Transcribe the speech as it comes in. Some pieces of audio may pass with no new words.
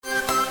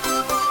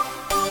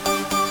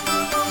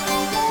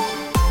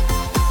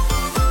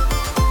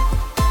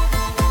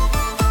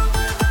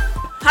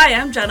Hi,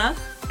 I'm Jenna.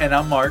 And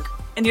I'm Mark.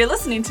 And you're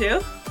listening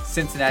to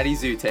Cincinnati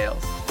Zoo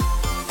Tales.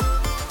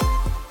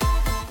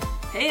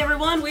 Hey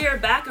everyone, we are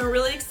back and we're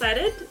really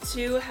excited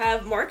to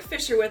have Mark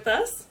Fisher with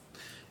us.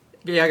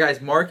 Yeah, guys,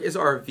 Mark is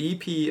our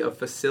VP of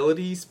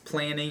Facilities,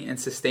 Planning, and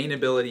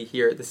Sustainability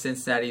here at the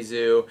Cincinnati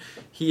Zoo.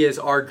 He is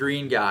our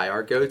green guy,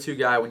 our go-to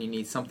guy when you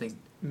need something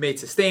made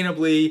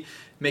sustainably,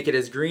 make it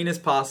as green as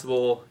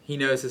possible. He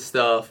knows his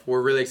stuff.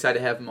 We're really excited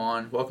to have him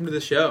on. Welcome to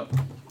the show.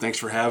 Thanks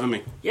for having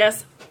me.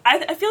 Yes,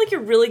 I feel like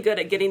you're really good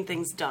at getting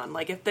things done.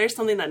 Like if there's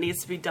something that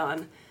needs to be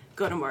done,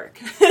 go to Mark.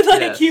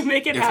 You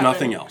make it happen. If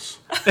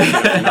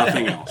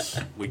nothing else,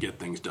 we get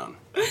things done.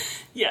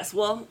 Yes,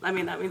 well, I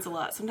mean, that means a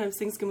lot. Sometimes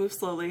things can move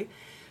slowly.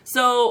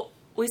 So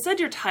we said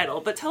your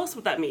title, but tell us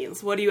what that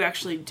means. What do you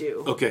actually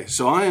do? Okay,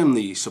 so I am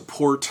the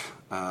support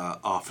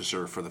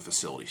officer for the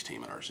facilities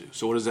team at our zoo.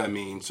 So what does that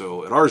mean?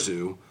 So at our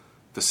zoo,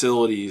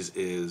 facilities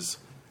is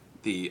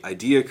the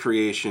idea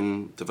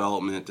creation,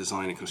 development,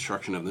 design, and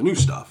construction of the new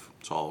stuff.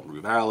 It's all Rue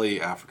Valley,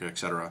 Africa,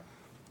 etc.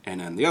 And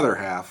then the other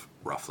half,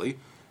 roughly,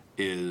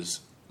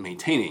 is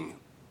maintaining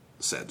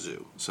said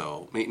zoo.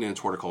 So maintenance,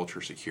 horticulture,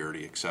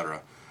 security,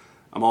 etc.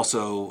 I'm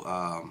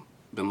also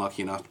been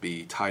lucky enough to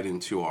be tied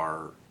into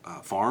our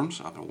farms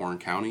up in Warren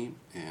County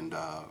and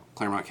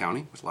Claremont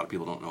County, which a lot of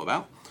people don't know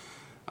about,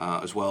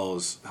 as well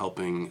as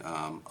helping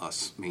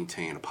us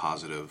maintain a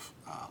positive,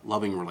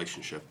 loving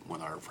relationship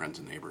with our friends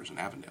and neighbors in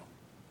Avondale.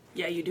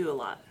 Yeah, you do a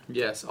lot.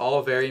 Yes,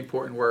 all very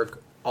important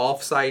work,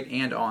 off-site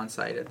and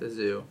on-site at the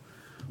zoo.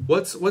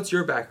 What's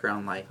your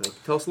background like?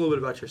 Tell us a little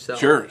bit about yourself.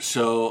 Sure.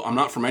 So I'm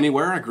not from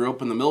anywhere. I grew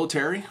up in the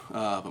military,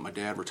 but my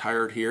dad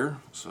retired here.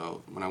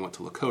 So when I went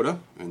to Lakota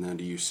and then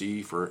to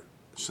UC for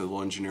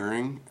civil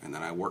engineering, and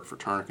then I worked for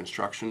Turner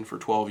Construction for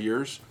 12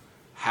 years,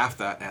 half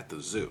that at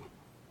the zoo.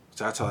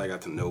 So that's how I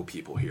got to know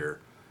people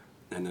here.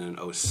 And then in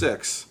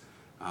 2006,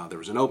 there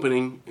was an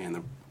opening, and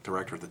the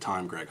director at the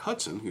time, Greg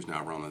Hudson, who's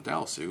now running the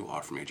Dallas Zoo,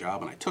 offered me a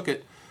job, and I took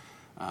it.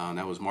 And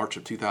that was March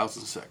of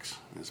 2006.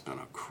 It's been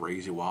a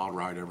crazy, wild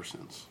ride ever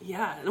since.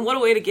 Yeah, and what a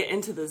way to get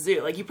into the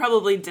zoo. Like, you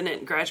probably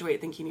didn't graduate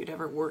thinking you'd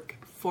ever work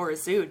for a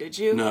zoo, did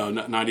you? No,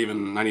 not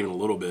even a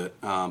little bit.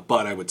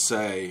 But I would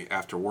say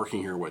after working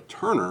here with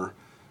Turner,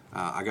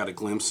 I got a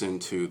glimpse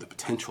into the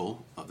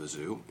potential of the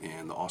zoo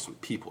and the awesome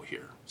people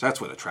here. So that's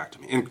what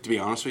attracted me. And to be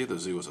honest with you, the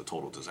zoo was a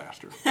total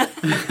disaster.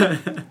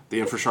 The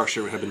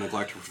infrastructure had been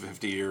neglected for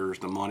 50 years.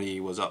 The money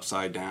was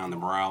upside down. The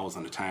morale was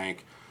in the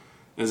tank.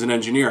 As an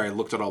engineer, I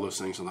looked at all those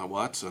things and thought,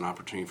 well, that's an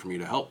opportunity for me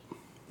to help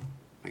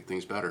make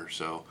things better.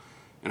 So,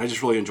 and I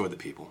just really enjoyed the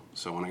people.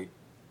 So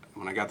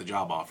when I got the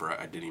job offer,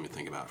 I didn't even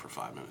think about it for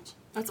 5 minutes.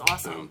 That's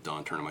awesome. Boom,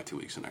 done, turning my 2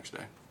 weeks the next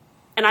day.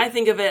 And I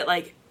think of it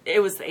like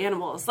it was the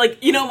animals.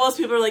 Like, you know, most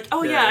people are like,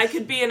 oh yes. yeah, I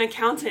could be an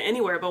accountant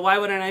anywhere, but why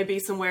wouldn't I be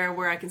somewhere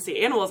where I can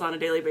see animals on a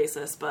daily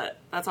basis? But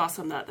that's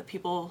awesome that the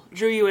people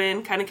drew you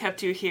in, kind of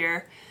kept you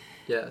here.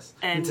 Yes.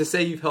 And to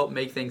say you've helped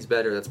make things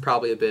better, that's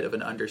probably a bit of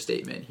an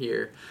understatement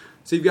here.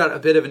 So you've got a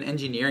bit of an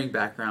engineering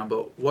background,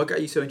 but what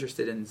got you so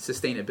interested in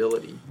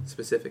sustainability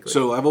specifically?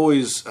 So I've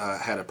always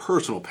had a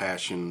personal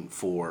passion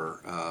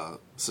for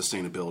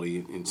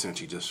sustainability, and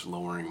essentially just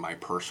lowering my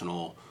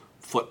personal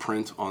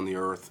footprint on the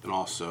earth, and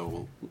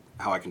also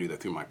how I can do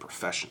that through my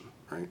profession,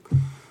 right?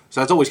 So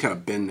that's always kind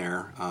of been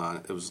there.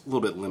 It was a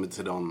little bit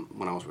limited on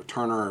when I was with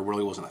Turner. It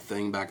really wasn't a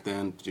thing back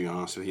then, to be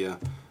honest with you.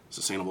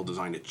 Sustainable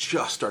design, it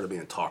just started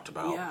being talked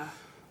about.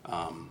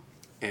 Yeah.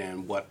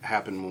 And what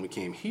happened when we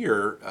came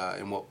here,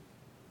 and what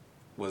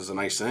was the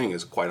nice thing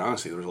is, quite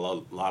honestly, there was a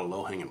lot of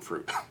low-hanging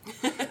fruit.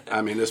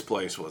 I mean, this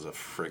place was a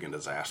friggin'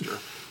 disaster.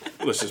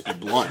 Let's just be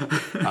blunt.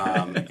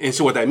 And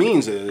so what that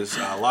means is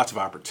lots of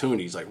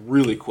opportunities, like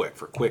really quick,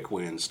 for quick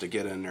wins, to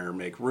get in there and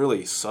make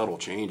really subtle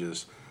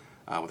changes.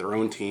 With our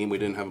own team, we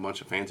didn't have a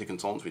bunch of fancy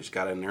consultants. We just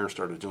got in there and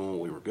started doing what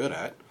we were good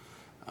at.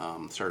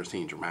 Started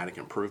seeing dramatic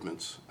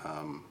improvements.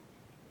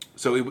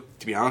 So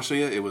to be honest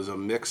with you, it was a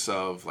mix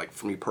of, like,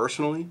 for me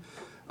personally,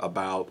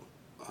 about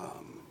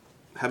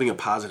having a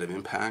positive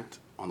impact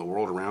on the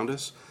world around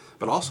us,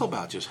 but also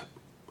about just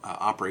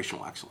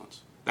operational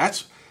excellence.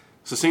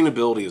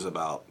 Sustainability is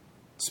about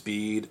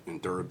speed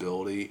and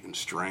durability and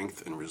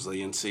strength and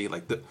resiliency,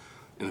 and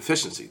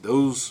efficiency.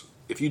 Those,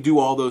 if you do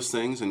all those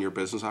things in your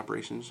business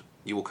operations,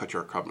 you will cut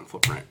your carbon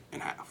footprint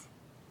in half.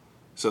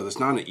 So it's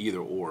not an either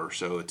or.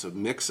 So it's a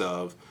mix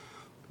of,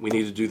 we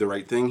need to do the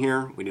right thing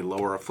here. We need to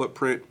lower our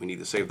footprint. We need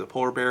to save the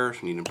polar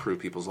bears. We need to improve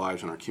people's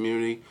lives in our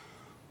community.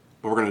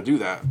 But we're going to do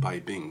that by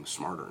being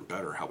smarter and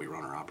better how we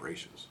run our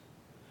operations.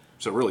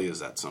 So it really is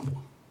that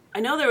simple.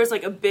 I know there was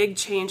like a big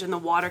change in the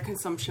water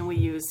consumption we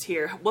used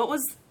here. What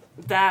was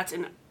that,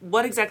 and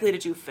what exactly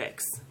did you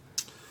fix?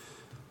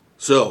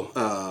 So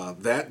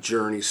that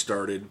journey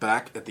started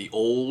back at the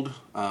old,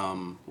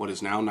 what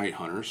is now Night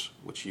Hunters,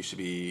 which used to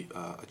be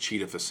a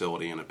cheetah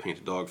facility and a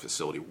painted dog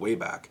facility way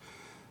back.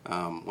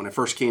 When I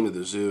first came to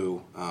the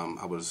zoo,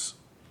 I was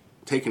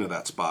taken to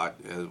that spot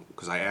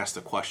because I asked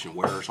the question,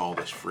 where's all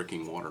this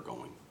freaking water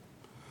going?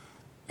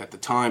 At the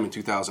time, in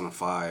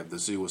 2005, the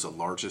zoo was the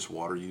largest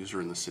water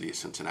user in the city of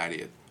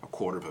Cincinnati at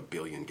 250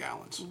 million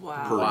gallons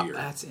Wow. per Wow, year.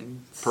 that's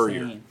insane. Per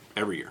year,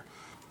 every year,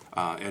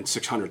 and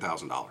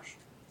 $600,000.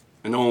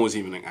 And no one was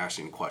even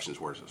asking questions,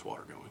 where's this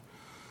water going?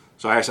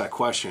 So I asked that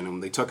question, and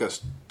when they took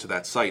us to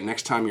that site,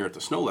 next time you're at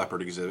the snow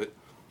leopard exhibit,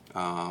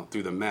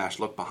 through the mesh,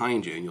 look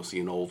behind you, and you'll see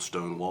an old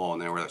stone wall,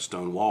 and there where that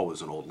stone wall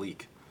was an old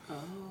leak. Oh.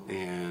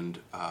 And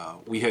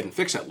we hadn't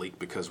fixed that leak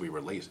because we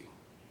were lazy.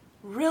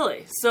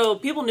 Really? So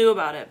people knew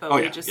about it, but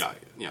we just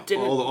didn't.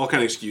 All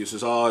kind of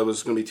excuses. Oh, it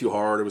was going to be too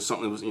hard. It was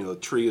something. It was the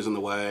tree is in the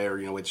way, or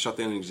we had to shut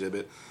down an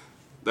exhibit.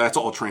 That's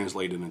all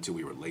translated into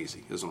we were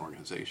lazy as an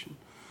organization.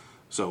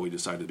 So we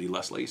decided to be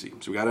less lazy.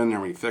 So we got in there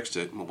and we fixed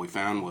it. And what we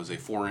found was a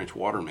 4-inch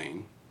water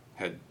main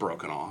had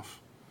broken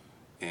off,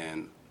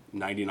 and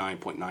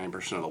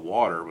 99.9% of the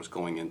water was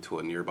going into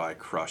a nearby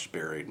crushed,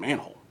 buried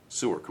manhole,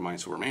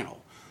 combined sewer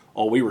manhole.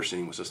 All we were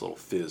seeing was this little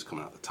fizz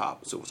coming out the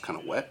top, so it was kind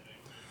of wet.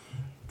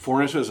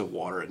 4 inches of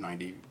water at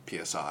 90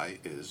 psi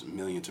is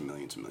millions and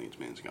millions and millions and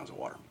millions of gallons of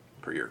water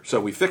per year.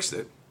 So we fixed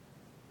it,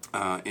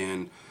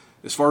 and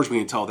as far as we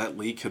can tell, that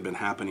leak had been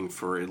happening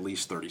for at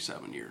least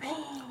 37 years.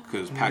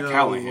 Because Pat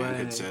Callahan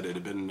had said it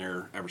had been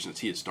there ever since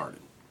he had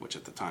started, which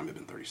at the time had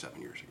been 37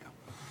 years ago.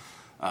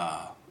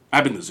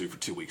 I've been to the zoo for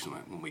 2 weeks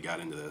when we got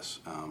into this.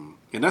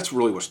 And that's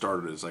really what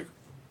started it. Is like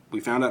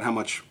we found out how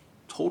much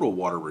total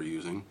water we're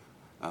using.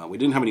 We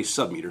didn't have any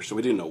submeters, so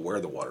we didn't know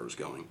where the water was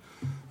going.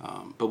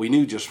 But we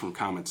knew just from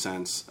common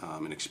sense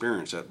and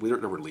experience that there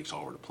were leaks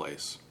all over the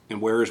place.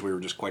 And whereas we were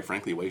just, quite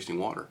frankly, wasting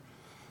water,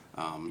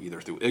 either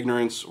through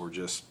ignorance or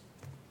just,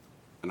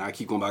 and I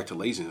keep going back to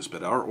laziness,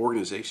 but our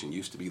organization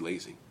used to be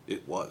lazy.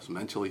 It was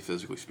mentally,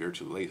 physically,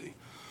 spiritually lazy.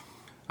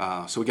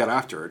 So we got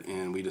after it,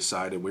 and we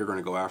decided we were going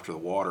to go after the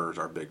water as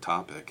our big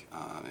topic,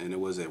 and it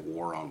was a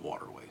war on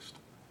water waste.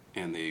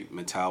 And the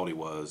mentality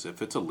was,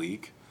 if it's a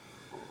leak,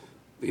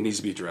 it needs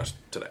to be addressed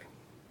today,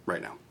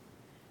 right now.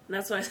 And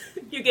that's why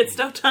you get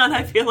stuff done.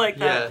 I feel like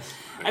that. Yes.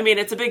 I mean,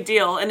 it's a big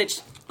deal, and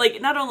it's like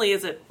not only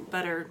is it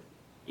better,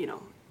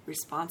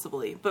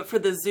 responsibly, but for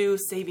the zoo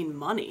saving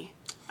money.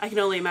 I can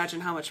only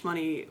imagine how much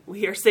money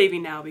we are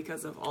saving now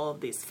because of all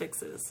of these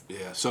fixes.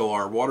 Yeah, so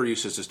our water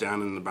usage is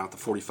down in about the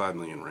 45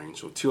 million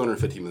range, so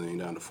 250 million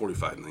down to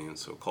 45 million,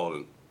 so call it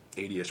an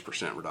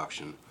 80-ish%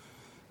 reduction.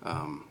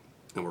 And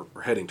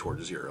we're heading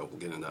towards zero. We'll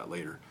get into that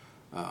later.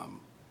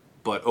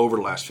 But over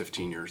the last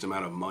 15 years, the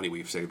amount of money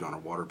we've saved on our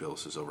water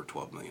bills is over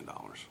 $12 million.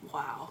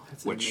 Wow.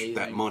 That's which amazing.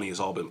 That money has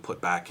all been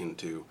put back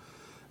into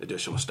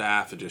additional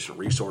staff, additional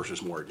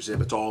resources, more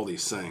exhibits, all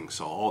these things.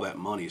 So all that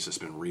money has just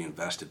been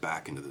reinvested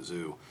back into the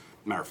zoo.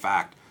 Matter of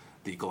fact,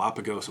 the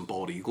Galapagos and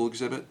Bald Eagle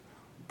exhibit,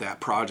 that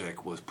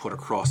project was put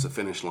across the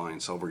finish line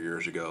several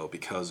years ago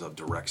because of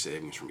direct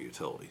savings from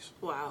utilities.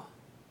 Wow.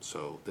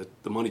 So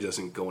the money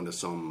doesn't go into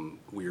some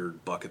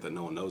weird bucket that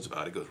no one knows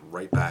about. It goes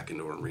right back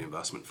into a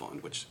reinvestment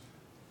fund, which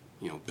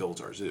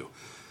builds our zoo.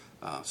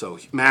 So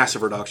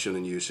massive reduction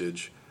in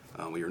usage.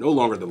 We are no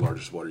longer the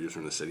largest water user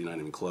in the city, not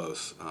even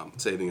close,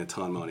 saving a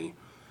ton of money.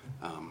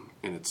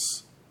 And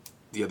it's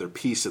the other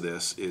piece of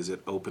this is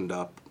it opened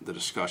up the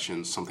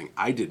discussion, something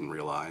I didn't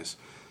realize.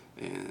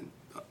 And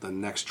the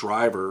next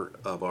driver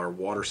of our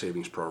water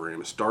savings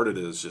program, it started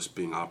as just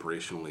being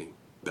operationally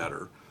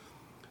better.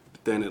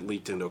 But then it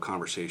leaked into a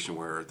conversation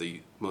where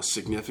the most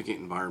significant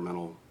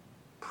environmental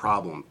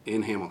problem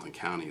in Hamilton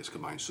County is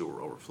combined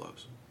sewer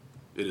overflows.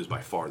 It is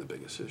by far the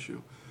biggest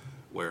issue,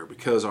 where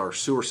because our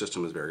sewer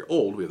system is very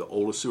old, we have the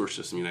oldest sewer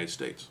system in the United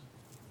States.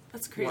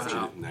 That's crazy.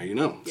 Wow. Now you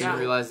know. Yeah. Didn't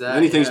realize that.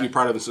 Many things to be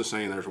proud of in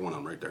society, and there's one of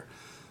them right there.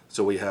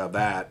 So we have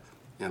that,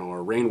 and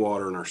our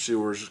rainwater and our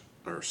sewage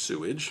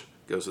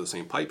goes to the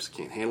same pipes,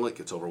 can't handle it,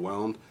 gets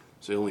overwhelmed.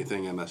 So the only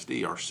thing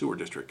MSD, our sewer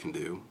district, can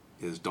do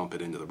is dump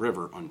it into the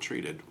river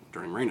untreated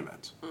during rain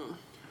events.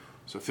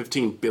 So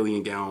 15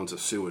 billion gallons of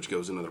sewage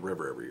goes into the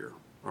river every year,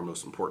 our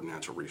most important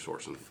natural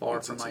resource.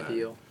 Far from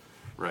ideal.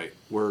 Right.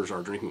 Where does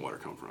our drinking water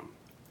come from?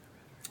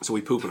 So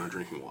we poop in our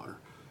drinking water.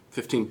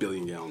 15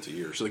 billion gallons a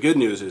year. So the good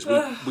news is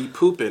we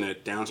poop in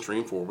it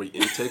downstream for we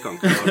intake on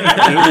Columbia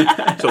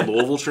Avenue. So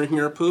Louisville's drinking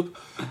our poop.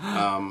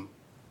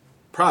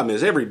 Problem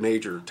is every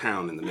major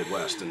town in the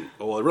Midwest, and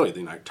really the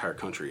entire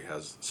country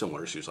has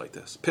similar issues like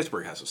this.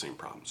 Pittsburgh has the same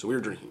problem. So we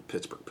were drinking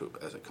Pittsburgh poop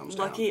as it comes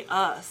down. Lucky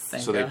us.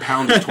 Thank So God. they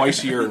pound us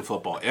twice a year in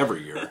football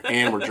every year,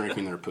 and we're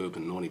drinking their poop,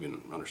 and no one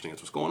even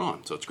understands what's going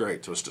on. So it's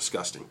great. So it's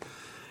disgusting.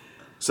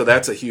 So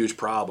that's a huge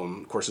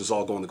problem. Of course, it's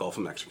all going to the Gulf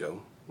of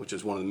Mexico, which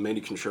is one of the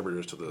many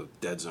contributors to the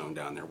dead zone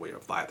down there. We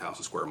have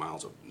 5,000 square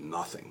miles of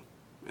nothing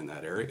in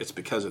that area. It's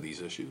because of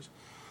these issues.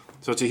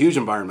 So it's a huge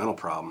environmental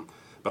problem.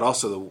 But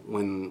also,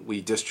 when we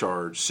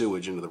discharge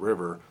sewage into the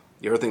river,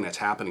 the other thing that's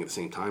happening at the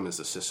same time is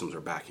the systems are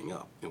backing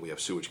up, and we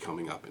have sewage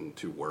coming up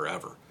into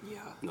wherever. Yeah.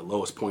 And the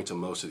lowest points of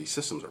most of these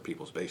systems are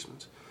people's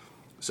basements.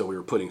 So we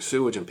were putting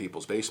sewage in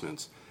people's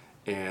basements,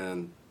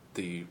 and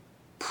the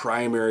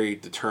primary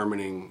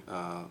determining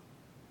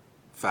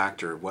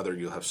factor of whether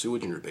you'll have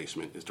sewage in your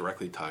basement is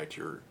directly tied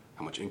to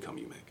how much income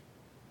you make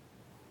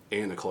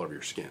and the color of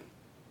your skin.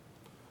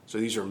 So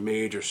these are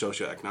major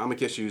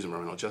socioeconomic issues,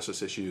 environmental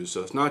justice issues.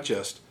 So it's not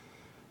just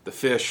the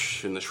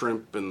fish and the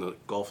shrimp and the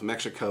Gulf of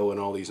Mexico and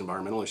all these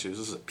environmental issues.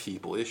 This is a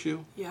people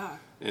issue. Yeah.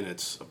 And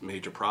it's a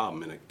major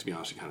problem. And it, to be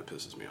honest, it kind of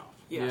pisses me off.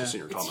 Yeah. Just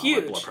seeing her It's talking about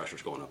my huge. blood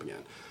pressure's going up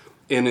again.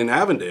 And in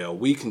Avondale,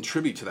 we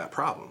contribute to that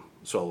problem.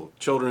 So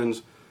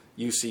Children's,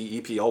 UC,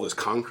 EP, all this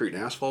concrete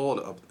and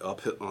asphalt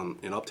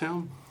in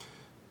Uptown.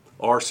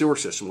 Our sewer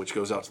system, which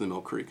goes out to the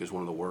Mill Creek, is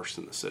one of the worst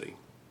in the city.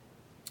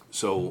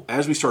 So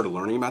as we started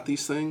learning about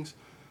these things,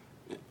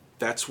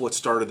 that's what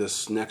started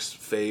this next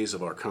phase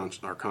of our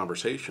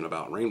conversation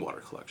about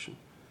rainwater collection,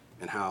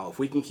 and how if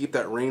we can keep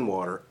that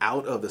rainwater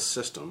out of the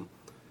system,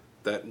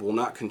 that will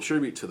not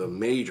contribute to the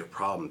major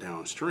problem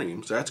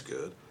downstream. So that's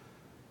good.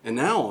 And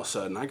now all of a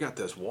sudden, I got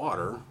this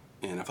water,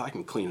 and if I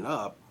can clean it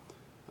up,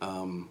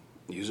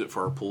 use it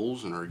for our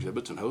pools and our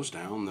exhibits and hose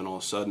down, then all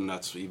of a sudden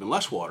that's even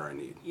less water I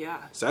need.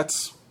 Yeah. So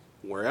that's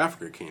where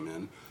Africa came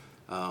in.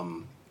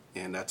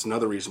 And that's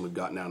another reason we've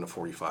gotten down to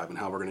 45, and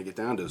how we're going to get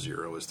down to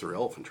 0 is through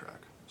Elephant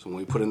Track. So when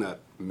we put in that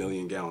 1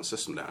 million gallon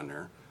system down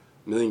there,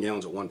 1 million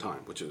gallons at one time,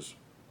 which is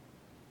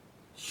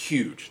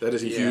huge. That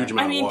is a huge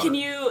amount I mean, of water. can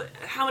you?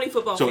 How many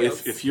football So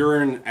fields? if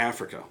you're in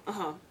Africa,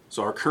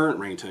 so our current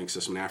rain tank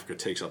system in Africa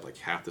takes up like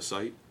half the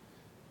site.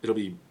 It'll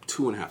be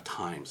 2.5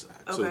 times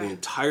that. So Okay. the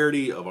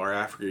entirety of our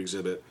Africa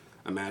exhibit,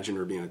 imagine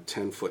there being a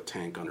 10-foot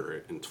tank under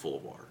it and it's full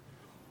of water.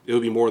 It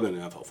would be more than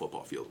an NFL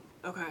football field.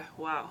 Okay.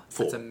 Wow.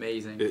 Full. That's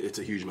amazing. It's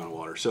a huge amount of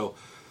water. So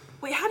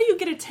Wait, how do you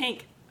get a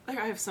tank? Like,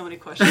 I have so many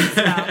questions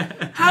now.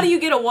 How do you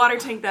get a water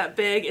tank that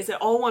big? Is it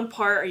all one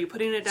part? Are you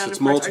putting it down it's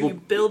in parts? multiple- Are you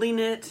building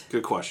it?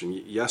 good question.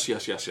 Yes. Dig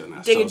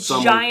So a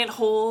some- giant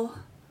hole?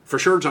 For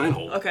sure, giant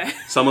hole. Okay.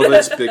 Some of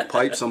it's big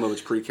pipe, some of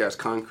it's precast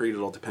concrete. It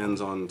all depends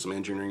on some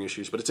engineering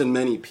issues, but it's in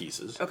many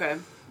pieces. Okay.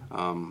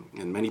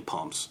 And many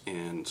pumps.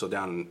 And so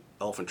down in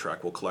Elephant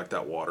Track, we'll collect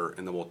that water,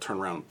 and then we'll turn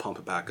around and pump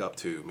it back up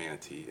to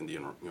Manatee,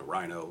 Indian,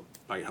 Rhino,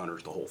 night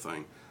hunters, the whole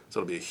thing. So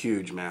it'll be a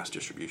huge mass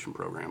distribution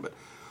program. But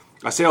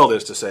I say all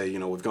this to say,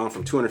 we've gone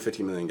from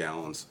 250 million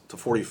gallons to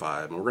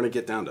 45, and we're going to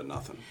get down to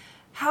nothing.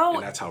 How?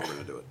 And that's how we're going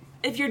to do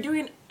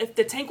it. If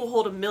the tank will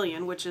hold 1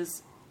 million, which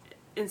is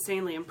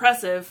insanely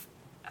impressive,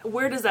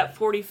 where does that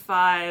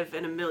 45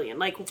 and 1 million?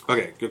 Like,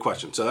 Okay, good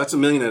question. So that's 1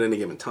 million at any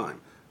given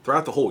time.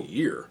 Throughout the whole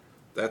year,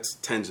 that's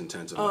tens and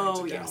tens of millions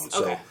of yes. gallons.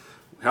 Okay. So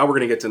how we're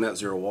going to get to net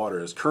zero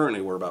water is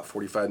currently we're about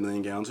 45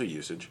 million gallons of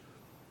usage.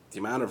 The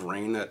amount of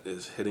rain that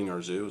is hitting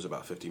our zoo is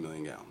about 50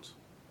 million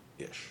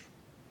gallons-ish.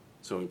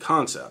 So in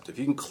concept, if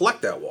you can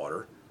collect that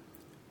water,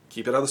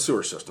 keep it out of the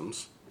sewer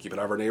systems, keep it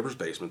out of our neighbors'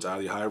 basements, out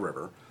of the Ohio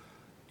River,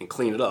 and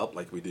clean it up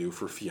like we do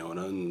for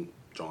Fiona and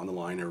John the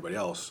Lion and everybody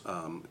else,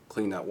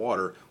 clean that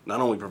water, not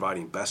only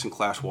providing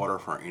best-in-class water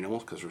for our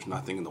animals, because there's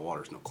nothing in the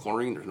water, there's no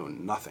chlorine, there's no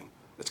nothing.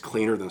 It's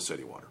cleaner than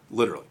city water,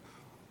 literally.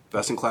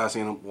 Best-in-class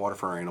water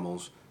for our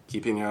animals,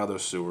 keeping it out of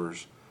those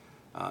sewers,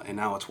 and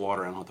now it's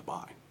water I don't have to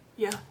buy.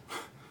 yeah.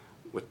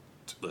 With,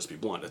 let's be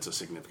blunt, that's a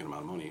significant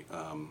amount of money,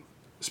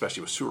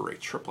 especially with sewer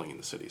rates tripling in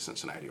the city of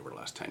Cincinnati over the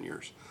last 10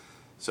 years.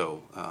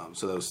 So,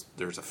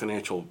 there's a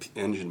financial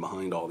engine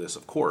behind all this,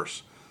 of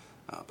course,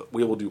 but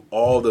we will do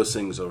all those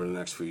things over the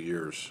next few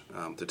years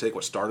to take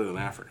what started in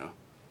Africa,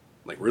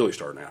 like really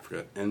started in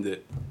Africa, end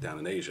it down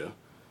in Asia,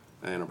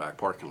 and in our back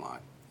parking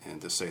lot,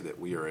 and to say that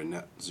we are a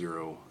net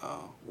zero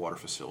water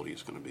facility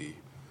is going to be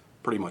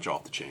pretty much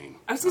off the chain.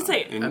 I was going to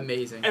say, and-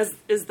 Amazing.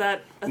 is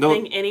that a No,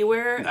 thing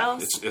anywhere No,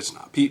 else? it's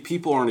not.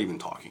 People aren't even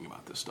talking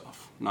about this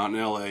stuff. Not in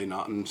LA,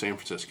 not in San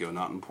Francisco,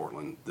 not in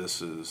Portland.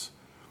 This is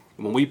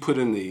when we put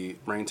in the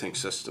rain tank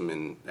system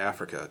in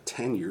Africa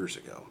 10 years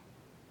ago.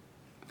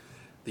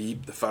 The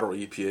federal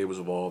EPA was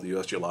involved. The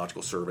U.S.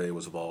 Geological Survey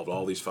was involved.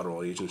 All these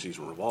federal agencies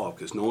were involved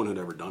because no one had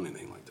ever done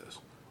anything like this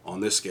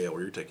on this scale,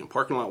 where you're taking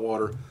parking lot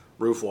water,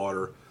 roof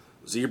water,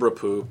 zebra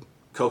poop,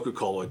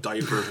 Coca-Cola,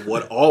 diapers,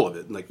 all of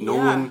it. Like no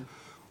Yeah. one.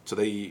 So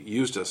they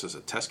used us as a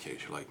test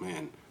case. You're like,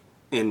 man,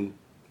 and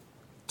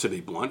to be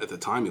blunt, at the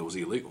time it was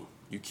illegal.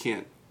 You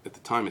can't. At the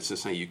time, it's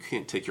just saying you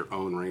can't take your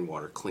own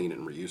rainwater, clean it,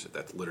 and reuse it.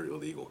 That's literally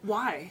illegal.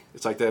 Why?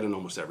 It's like that in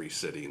almost every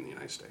city in the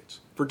United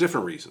States for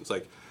different reasons.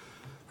 Like,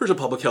 there's a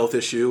public health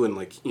issue, and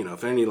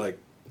if any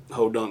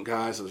ho-dunk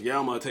guy says, "Yeah,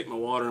 I'm going to take my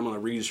water, I'm going to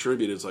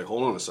redistribute it," it's like,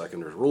 hold on a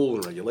second. There's rules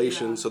and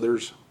regulations, Yeah. so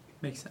there's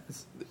Makes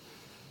sense.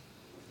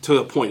 to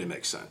a point it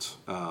makes sense.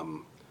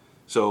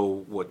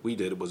 So what we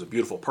did was a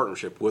beautiful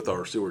partnership with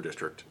our sewer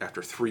district.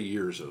 After 3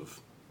 years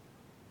of,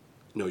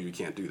 no, you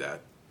can't do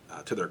that.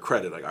 To their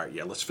credit, like, all right,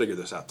 yeah, let's figure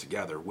this out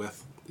together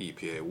with the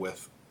EPA,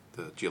 with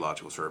the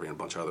Geological Survey, and a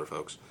bunch of other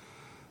folks.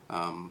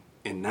 And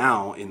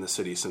now in the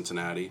city of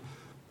Cincinnati,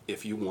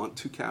 if you want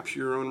to capture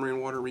your own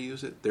rainwater,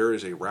 reuse it, there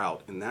is a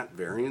route. In that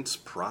variance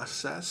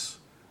process,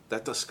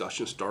 that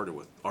discussion started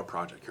with our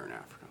project here in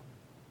Africa.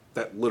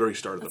 That literally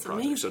started That's the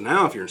project. amazing. So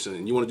now if you're in Cincinnati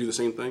and you want to do the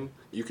same thing,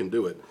 you can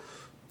do it.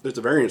 There's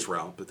a variance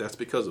route, but that's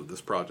because of this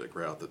project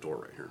right out the door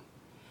right here.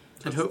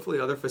 And hopefully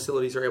other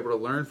facilities are able to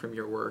learn from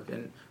your work,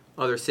 and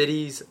other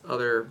cities,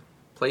 other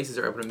places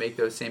are able to make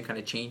those same kind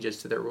of changes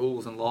to their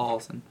rules and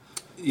laws. And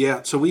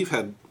Yeah, so we've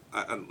had,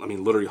 I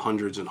mean, literally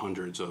hundreds and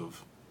hundreds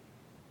of,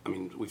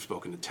 we've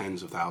spoken to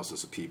tens of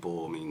thousands of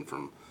people,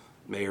 from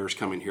mayors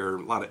coming here,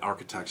 a lot of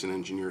architects and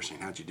engineers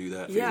saying, "How'd you do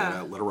that? Figure that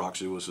out." Little Rock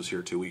Zoo was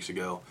here 2 weeks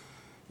ago.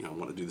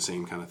 Want to do the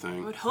same kind of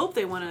thing. I would hope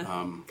they want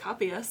to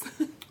copy us.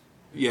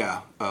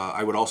 Yeah,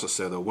 I would also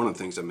say though, one of the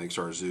things that makes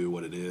our zoo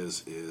what it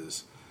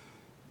is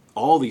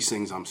all these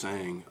things I'm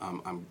saying.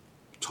 I'm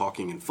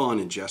talking in fun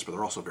and jest, but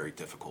they're also very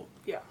difficult.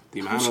 Yeah, the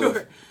amount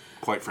of,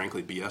 quite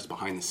frankly, BS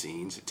behind the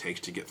scenes it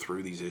takes to get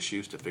through these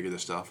issues, to figure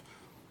this stuff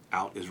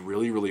out, is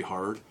really, really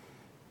hard.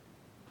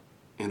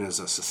 And as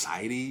a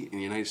society in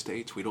the United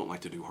States, we don't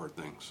like to do hard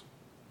things.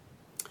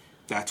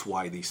 That's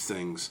why these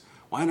things.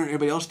 Why aren't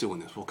everybody else doing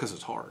this? Well, because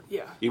it's hard.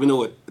 Yeah. Even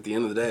though at the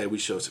end of the day we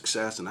show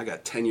success, and I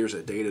got 10 years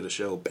of data to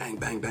show bang,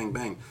 bang, bang,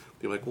 bang.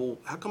 You're like, well,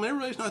 how come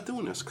everybody's not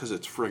doing this? Because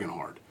it's friggin'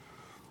 hard.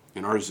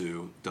 And our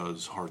zoo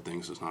does hard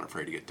things. It's not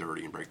afraid to get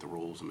dirty and break the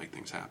rules and make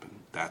things happen.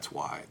 That's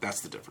why.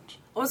 That's the difference.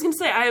 I was going to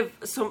say, I have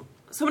so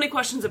many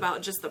questions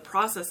about just the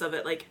process of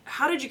it. Like,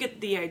 how did you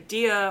get the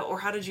idea,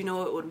 or how did you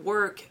know it would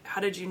work? How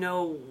did you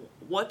know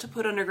what to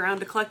put underground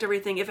to collect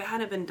everything if it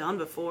hadn't been done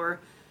before?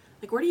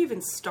 Like, where do you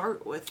even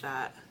start with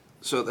that?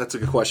 So that's a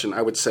good question.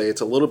 I would say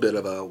it's a little bit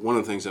of one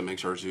of the things that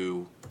makes our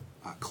zoo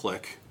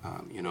click,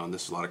 and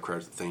this is a lot of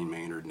credit to Thane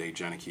Maynard and Nate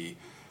Janicki,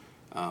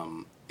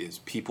 is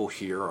people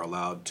here are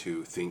allowed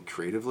to think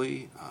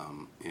creatively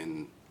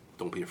and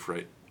don't be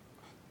afraid.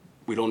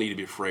 We don't need to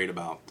be afraid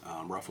about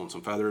ruffling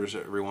some feathers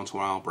every once in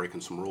a while,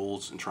 breaking some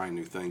rules, and trying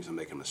new things and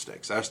making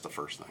mistakes. That's the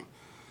first thing.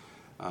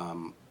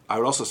 I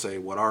would also say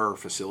what our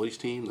facilities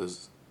team,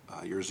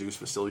 your zoo's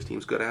facilities team,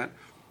 is good at.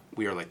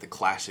 We are like the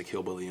classic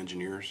hillbilly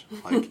engineers.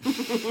 Like,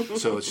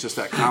 so it's just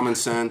that common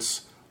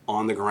sense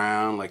on the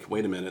ground. Like,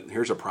 wait a minute,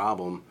 here's a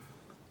problem.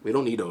 We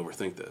don't need to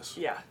overthink this.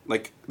 Yeah.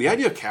 Like, the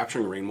idea of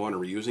capturing rainwater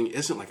and reusing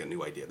isn't like a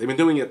new idea. They've been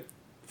doing it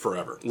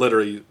forever,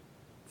 literally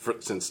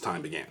since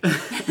time began.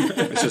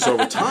 It's just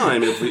over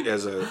time,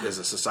 as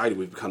a society,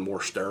 we've become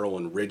more sterile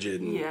and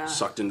rigid and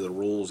sucked into the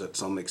rules that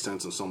some make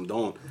sense and some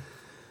don't.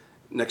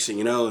 Next thing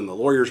you know, and the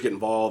lawyers get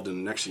involved,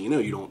 and next thing you know,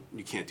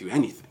 you can't do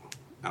anything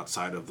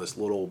outside of this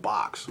little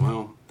box.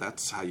 Well,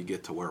 that's how you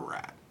get to where we're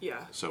at.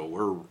 Yeah. So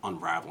we're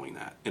unraveling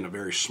that in a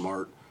very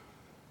smart,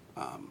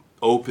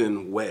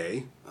 open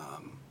way,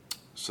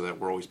 so that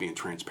we're always being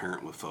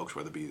transparent with folks,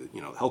 whether it be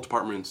the health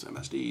departments,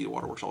 MSD, the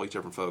Waterworks, all these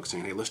different folks,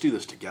 saying, hey, let's do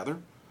this together.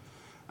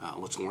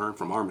 Let's learn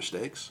from our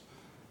mistakes.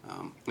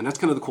 And that's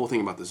kind of the cool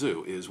thing about the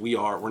zoo is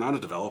we're not a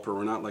developer.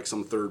 We're not like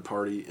some third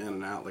party in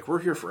and out. Like, we're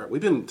here for it.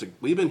 We've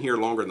been here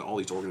longer than all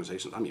these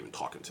organizations I'm even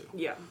talking to.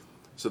 Yeah.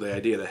 So the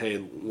idea that, hey,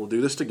 we'll do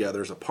this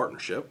together as a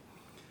partnership,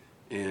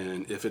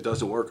 and if it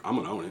doesn't work, I'm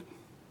going to own it.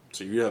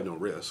 So you have no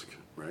risk,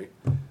 right?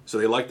 So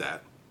they like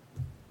that.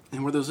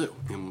 And we're the zoo.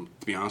 And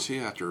to be honest with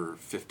you, after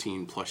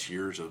 15 plus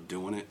years of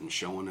doing it and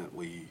showing that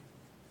we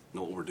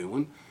know what we're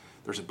doing,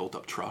 there's a built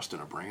up trust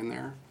and a brand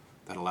there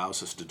that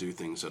allows us to do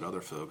things that other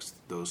folks,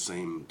 those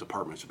same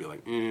departments, would be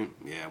like,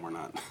 yeah, we're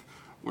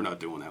not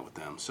doing that with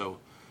them. So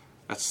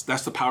that's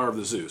the power of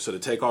the zoo. So to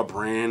take our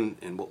brand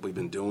and what we've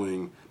been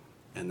doing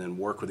and then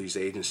work with these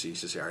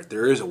agencies to say, all right,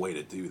 there is a way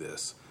to do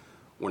this.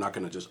 We're not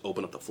going to just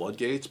open up the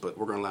floodgates, but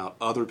we're going to allow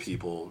other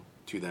people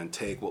to then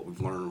take what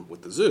we've learned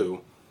with the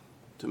zoo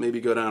to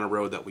maybe go down a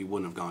road that we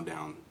wouldn't have gone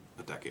down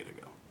a decade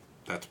ago.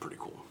 That's pretty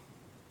cool.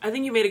 I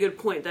think you made a good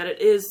point that it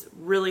is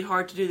really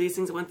hard to do these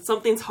things. When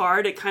something's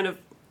hard, it kind of,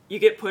 you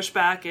get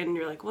pushback and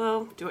you're like,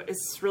 well, is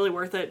this really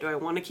worth it? Do I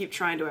want to keep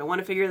trying? Do I want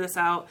to figure this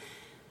out?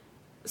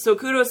 So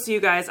kudos to you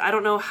guys. I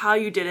don't know how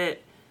you did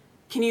it.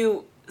 Can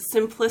you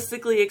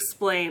simplistically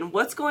explain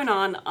what's going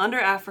on under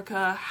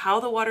Africa,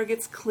 how the water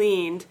gets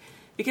cleaned?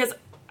 Because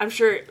I'm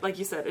sure, like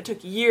you said, it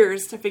took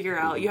years to figure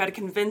out. You had to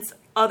convince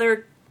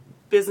other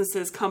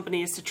businesses,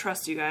 companies to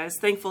trust you guys.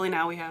 Thankfully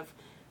now we have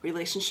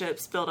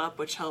relationships built up,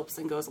 which helps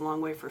and goes a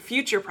long way for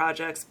future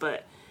projects.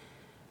 But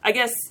I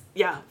guess,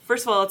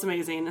 first of all, it's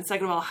amazing. And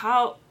second of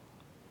all,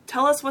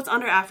 tell us what's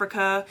under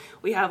Africa.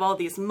 We have all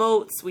these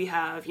moats. We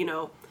have,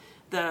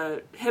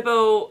 the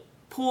Hippo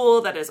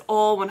pool that is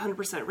all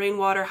 100%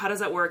 rainwater. How does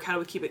that work? How do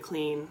we keep it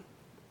clean?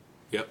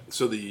 Yep.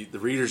 So the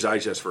Reader's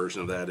Digest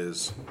version of that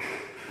is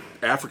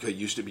Africa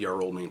used to be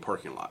our old main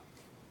parking lot.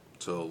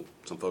 So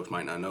some folks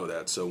might not know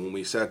that. So when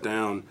we sat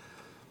down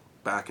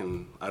back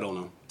in,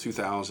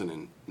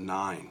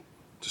 2009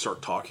 to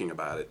start talking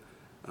about it,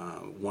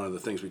 one of the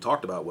things we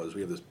talked about was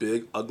we have this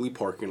big, ugly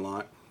parking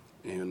lot,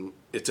 and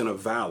it's in a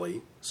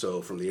valley.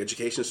 So from the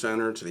education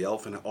center to the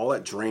elephant, all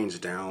that drains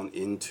down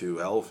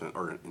into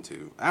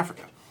into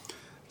Africa.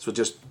 So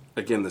just,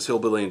 again, this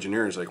hillbilly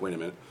engineer is like, wait a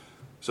minute.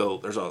 So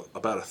there's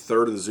about a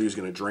third of the zoo is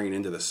going to drain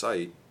into the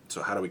site.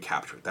 So how do we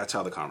capture it? That's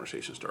how the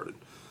conversation started.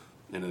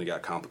 And then it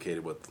got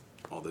complicated with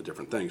all the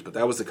different things. But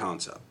that was the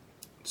concept.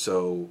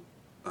 So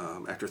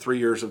after 3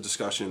 years of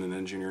discussion and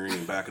engineering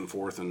and back and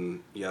forth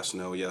and yes,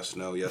 no, yes,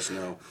 no, yes,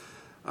 no,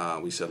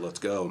 we said, let's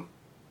go.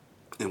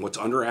 And what's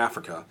under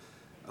Africa,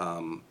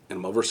 and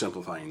I'm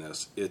oversimplifying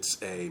this, it's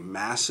a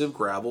massive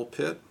gravel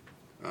pit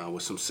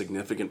with some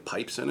significant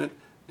pipes in it.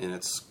 And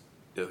it's,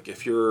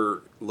 if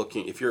you're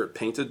a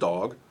painted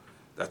dog,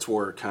 that's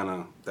where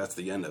that's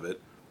the end of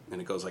it. And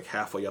it goes like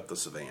halfway up the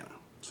savannah.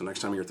 So next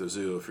time you're at the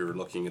zoo, if you're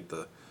looking at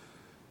the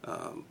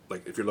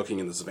like if you're looking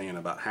in the savannah,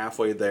 about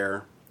halfway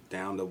there,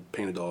 down to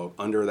Painted Dog,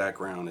 under that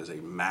ground is a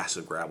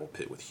massive gravel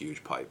pit with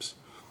huge pipes.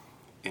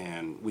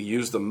 And we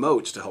use the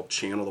moats to help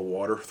channel the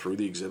water through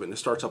the exhibit, and it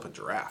starts up a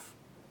giraffe.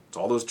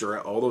 So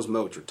all those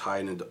moats are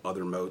tied into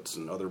other moats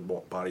and other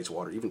bodies of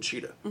water, even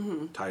cheetah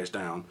ties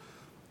down.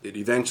 It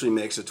eventually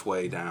makes its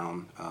way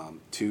down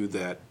to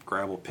that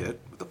gravel pit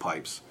with the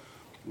pipes.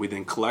 We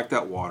then collect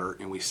that water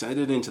and we send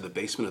it into the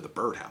basement of the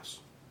birdhouse.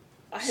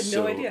 I had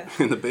no idea.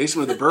 In the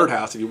basement of the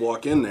birdhouse, if you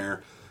walk in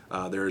there,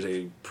 there's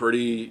a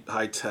pretty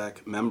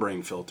high-tech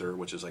membrane filter,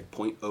 which is like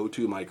 0.02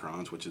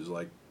 microns, which is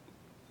like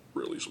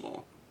really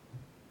small.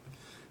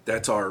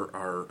 That's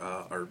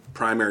our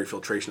primary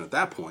filtration at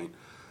that point.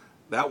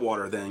 That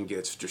water then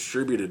gets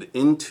distributed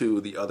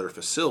into the other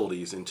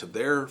facilities, into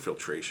their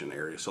filtration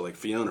areas. So like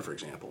Fiona, for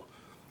example,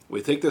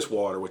 we take this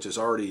water, which is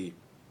already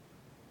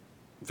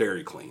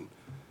very clean,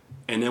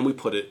 and then we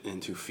put it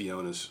into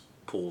Fiona's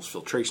pool's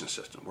filtration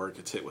system, where it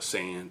gets hit with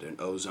sand and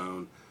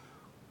ozone.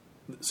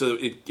 So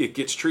it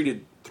gets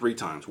treated 3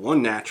 times.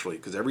 One, naturally,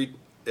 because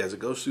as it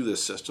goes through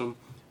this system,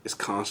 it's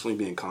constantly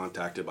being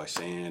contacted by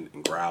sand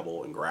and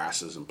gravel and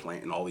grasses and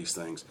plant and all these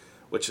things,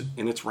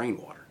 and it's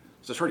rainwater.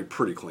 So it's already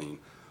pretty clean.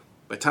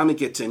 By the time it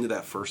gets into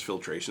that first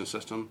filtration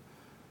system,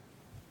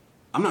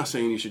 I'm not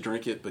saying you should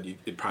drink it, but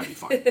it'd probably be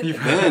fine.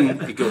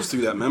 Then it goes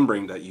through that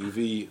membrane, that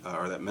UV,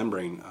 or that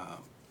membrane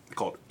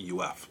called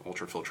UF,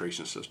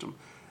 ultrafiltration system,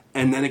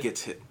 and then it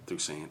gets hit through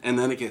sand, and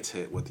then it gets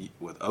hit with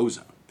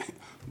ozone.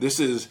 This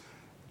is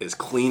as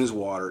clean as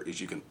water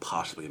as you can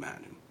possibly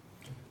imagine.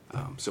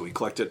 So we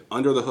collect it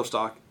under the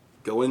hoofstock,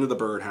 go into the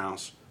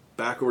birdhouse,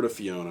 back over to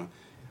Fiona,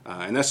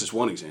 and that's just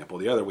one example.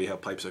 The other, we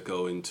have pipes that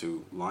go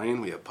into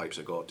Lion, we have pipes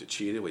that go up to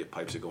Cheetah, we have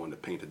pipes that go into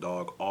Painted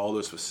Dog. All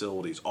those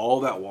facilities, all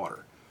that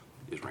water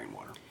is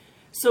rainwater.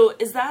 So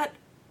is that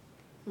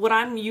what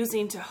I'm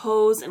using to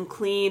hose and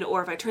clean,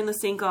 or if I turn the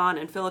sink on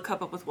and fill a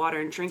cup up with water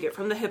and drink it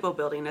from the Hippo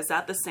building, is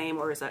that the same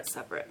or is that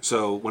separate?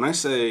 So when I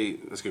say,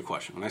 that's a good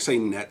question, when I say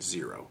net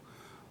zero,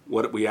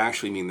 what we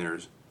actually mean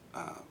there's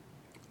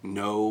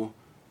no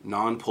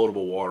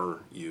non-potable water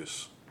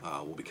use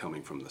will be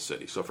coming from the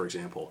city. So for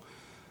example,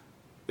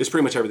 it's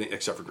pretty much everything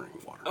except for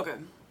drinking water. Okay.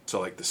 So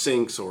like the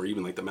sinks, or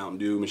even like the Mountain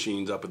Dew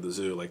machines up at the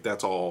zoo, like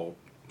that's all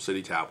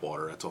city tap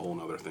water. That's a whole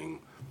nother thing.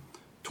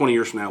 20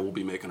 years from now, we'll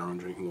be making our own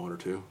drinking water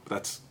too. But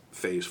that's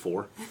phase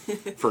 4.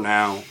 For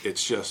now,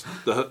 it's just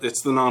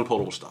it's the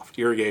non-potable stuff.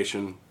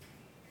 Irrigation,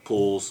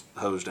 pools,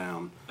 hose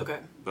down. Okay.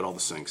 But all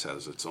the sinks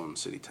has its own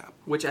city tap.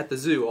 Which at the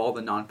zoo, all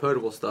the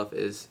non-potable stuff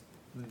is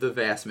the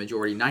vast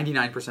majority.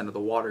 99% of the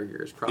water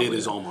here is probably... It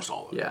is almost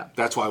all of it. Yeah.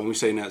 That's why when we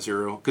say net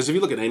zero, because if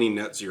you look at any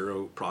net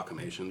zero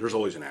proclamation, there's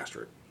always an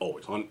asterisk.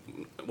 Always. On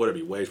whatever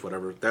you waste,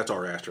 whatever, that's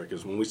our asterisk.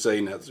 Is when we say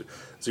net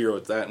zero,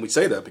 it's that. And we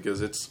say that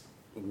because it's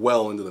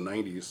well into the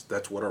 90s.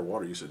 That's what our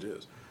water usage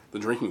is. The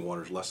drinking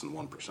water is less than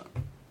 1%.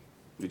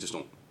 You just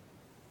don't...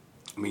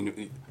 I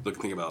mean,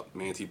 think about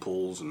manatee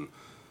pools and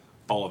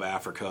all of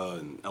Africa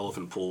and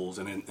elephant pools.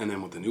 And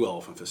then with the new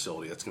elephant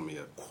facility, that's going to be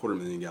a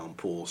 250,000 gallon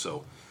pool.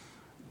 So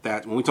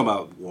that when we talk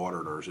about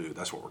water at our zoo,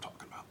 that's what we're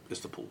talking about.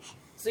 It's the pools.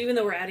 So even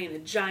though we're adding a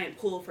giant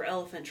pool for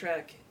Elephant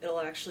Trek, it'll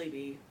actually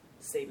be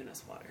saving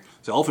us water.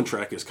 So Elephant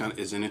Trek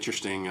is an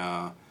interesting.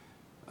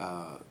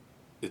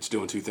 It's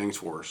doing 2 things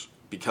for us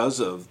because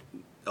of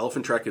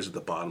Elephant Trek is at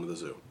the bottom of the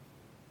zoo.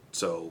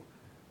 So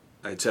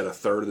I'd said a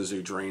third of the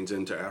zoo drains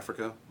into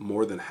Africa.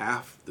 More than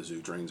half the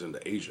zoo drains into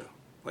Asia.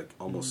 Like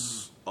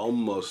almost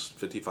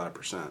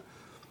 55%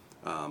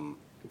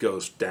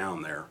 goes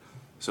down there.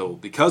 So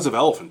because of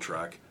Elephant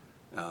Trek.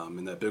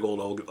 In that big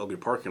old ugly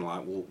parking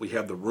lot, we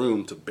have the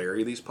room to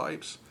bury these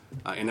pipes,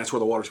 and that's where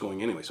the water's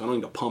going anyway. So I don't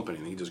need to pump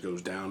anything; it just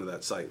goes down to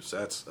that site. So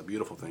that's a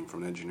beautiful thing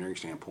from an engineering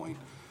standpoint.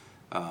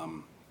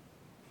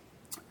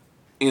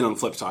 And on the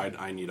flip side,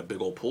 I need a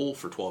big old pool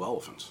for 12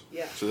 elephants.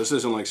 Yeah. So this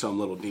isn't like some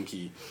little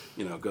dinky,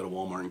 go to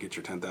Walmart and get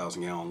your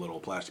 10,000 gallon little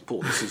plastic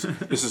pool. This is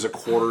a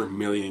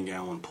 250,000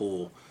 gallon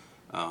pool.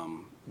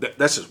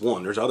 That's just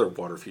one. There's other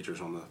water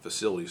features on the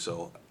facility.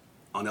 So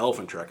on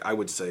Elephant Trek, I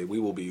would say we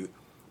will be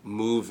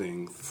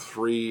moving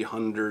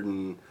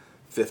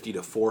 350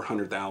 to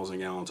 400,000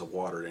 gallons of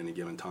water at any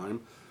given time.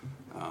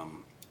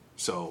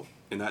 So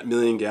in that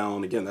million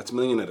gallon, again, that's a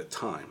million at a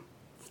time.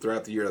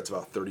 Throughout the year, that's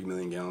about 30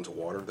 million gallons of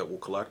water that we'll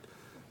collect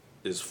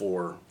is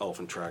for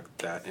Elephant Trek,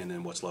 that, and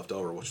then what's left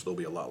over, which there'll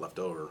be a lot left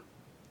over.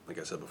 Like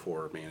I said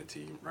before,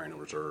 Manatee, Rhino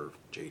Reserve,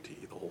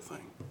 JT, the whole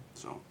thing.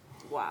 So.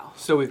 Wow.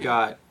 So we've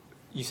got,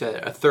 you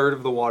said, a third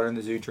of the water in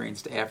the zoo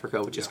drains to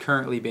Africa, which is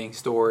currently being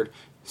stored.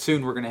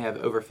 Soon we're going to have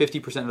over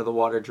 50% of the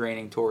water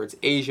draining towards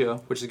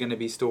Asia, which is going to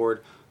be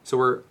stored. So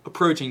we're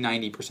approaching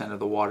 90% of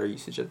the water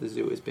usage at the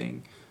zoo is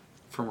being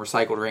from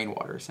recycled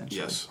rainwater,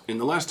 essentially. Yes. In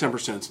the last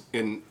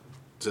 10%,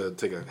 to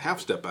take a half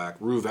step back,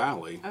 Rue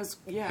Valley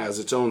has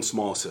its own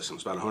small system.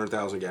 It's about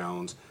 100,000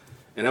 gallons.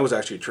 And that was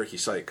actually a tricky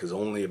site because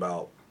only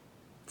about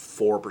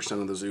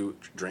 4% of the zoo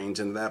drains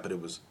into that. But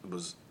it was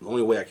the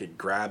only way I could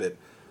grab it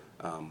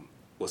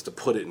was to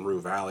put it in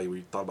Rue Valley.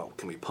 We thought about,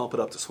 can we pump it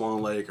up to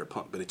Swan Lake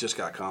but it just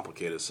got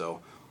complicated.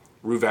 So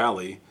Rue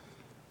Valley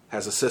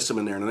has a system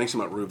in there. And the nice thing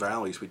about Ruhr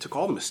Valley is we took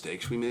all the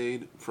mistakes we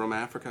made from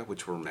Africa,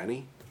 which were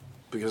many,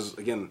 because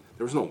again,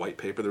 there was no white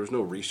paper, there was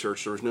no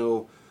research, there was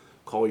no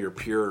call your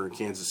peer in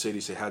Kansas City,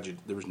 say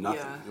there was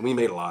nothing. Yeah. And we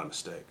made a lot of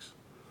mistakes.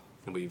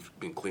 And we've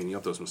been cleaning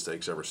up those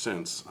mistakes ever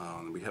since.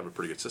 We have a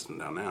pretty good system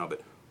down now,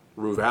 but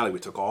Ruhr Valley, we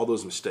took all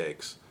those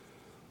mistakes,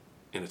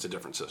 and it's a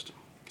different system.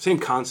 Same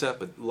concept,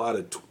 but a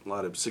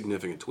lot of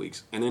significant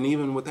tweaks. And then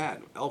even with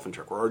that, Elephant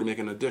Truck, we're already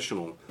making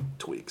additional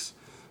tweaks.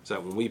 So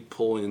that when we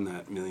pull in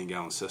that 1 million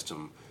gallon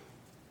system,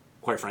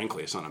 quite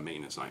frankly, it's not a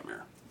maintenance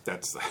nightmare.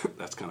 That's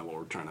kind of what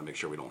we're trying to make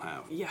sure we don't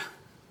have. Yeah.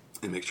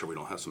 And make sure we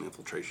don't have some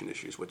infiltration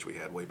issues, which we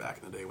had way back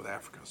in the day with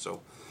Africa.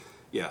 So,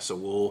 yeah,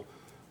 so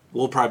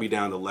we'll probably be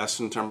down to less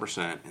than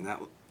 10%, and that,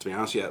 to be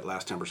honest, that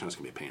last 10% is going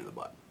to be a pain in the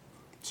butt.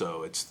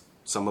 So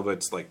some of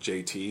it's like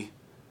JT,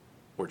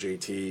 or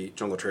JT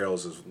Jungle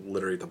Trails is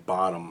literally at the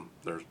bottom.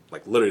 There's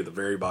like literally at the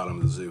very bottom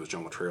of the zoo is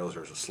Jungle Trails.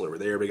 There's a sliver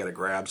there. We got to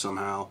grab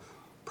somehow,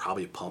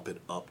 probably pump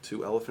it up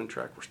to Elephant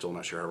Trek. We're still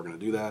not sure how we're going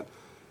to do that.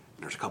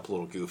 And there's a couple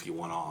little goofy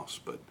one-offs,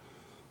 but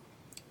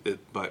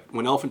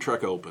when Elephant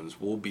Trek opens,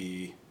 we'll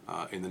be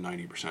in the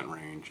 90%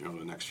 range. The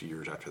next few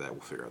years after that,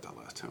 we'll figure out that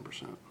last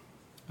 10%.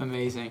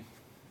 Amazing.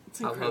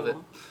 It's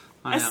incredible.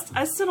 I love it.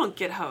 I still don't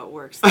get how it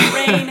works.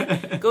 The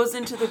rain goes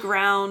into the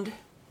ground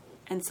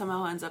and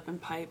somehow ends up in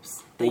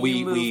pipes that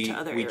you move to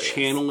other areas. We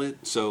channel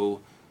it,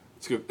 so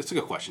it's a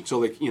good question.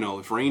 So,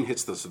 if rain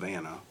hits the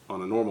savanna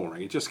on a normal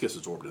rain, it just gets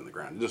absorbed in the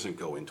ground. It doesn't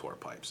go into our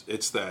pipes.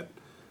 It's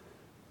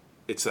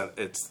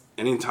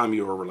anytime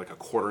you're over like a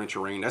quarter inch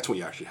of rain, that's when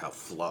you actually have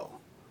flow,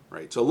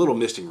 right? So a little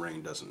misting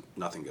rain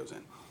nothing goes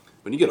in.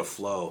 When you get a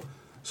flow,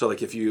 so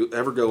like if you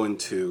ever go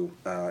into,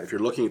 if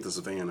you're looking at the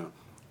savanna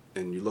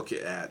and you look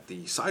at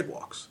the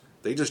sidewalks,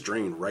 they just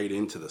drain right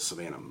into the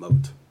savanna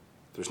moat.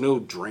 There's no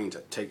drains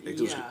that they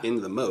just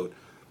into the moat.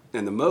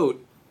 And the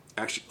moat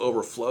actually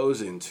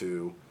overflows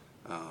into,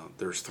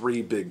 there's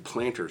 3 big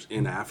planters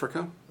in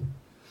Africa.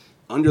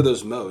 Under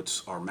those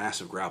moats are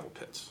massive gravel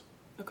pits.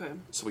 Okay.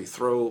 So we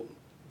throw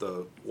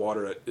the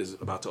water that is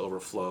about to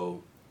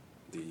overflow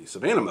the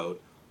savanna moat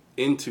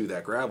into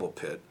that gravel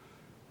pit.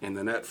 And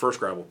then that first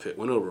gravel pit,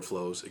 when it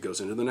overflows, it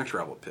goes into the next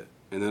gravel pit,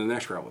 and then the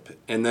next gravel pit,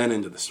 and then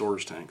into the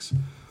storage tanks.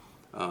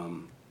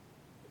 And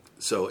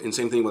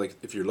same thing, like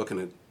if you're looking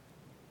at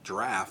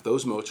giraffe,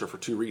 those moats are for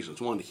 2 reasons.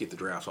 One, to keep the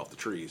giraffes off the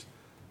trees,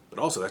 but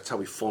also that's how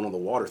we funnel the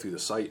water through the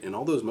site, and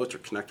all those moats are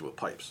connected with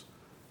pipes.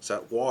 So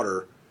that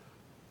water,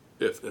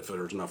 if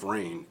there's enough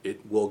rain,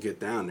 it will get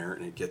down there,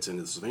 and it gets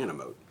into the savanna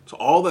moat. So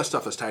all that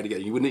stuff is tied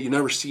together. You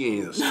never see any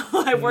of this.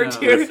 I've worked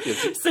here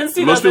since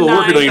 2009. Most people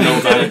work here don't even know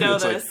about it. Know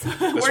It's this. like,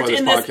 that's worked why this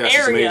in podcast this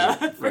area is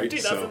amazing, from right?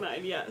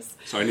 2009, yes.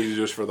 So I need to do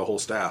this for the whole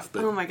staff.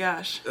 But Oh my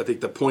gosh. I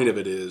think the point of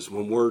it is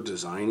when we're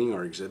designing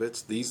our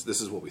exhibits, this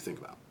is what we think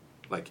about.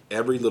 Like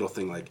every little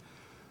thing, like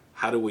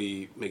how do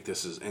we make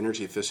this as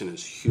energy efficient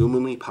as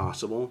humanly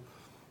possible?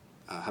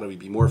 How do we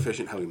be more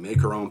efficient? How do we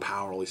make our own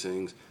power? All these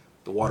things.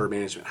 The water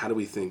management. How do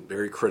we think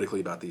very critically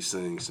about these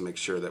things to make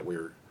sure that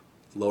we're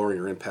lowering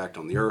our impact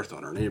on the earth,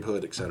 on our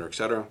neighborhood, et cetera, et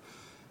cetera.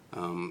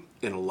 And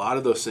a lot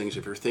of those things,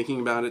 if you're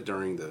thinking about it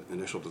during the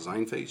initial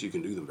design phase, you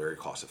can do them very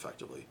cost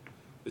effectively.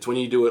 It's when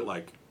you do it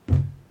like,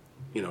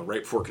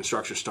 right before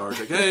construction starts,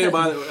 like, hey,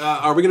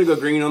 are we going to go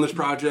green on this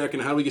project?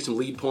 And how do we get some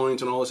lead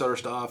points and all this other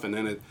stuff? And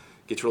then it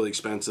gets really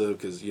expensive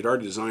because you'd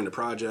already designed a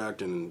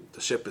project and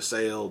the ship has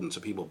sailed and so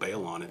people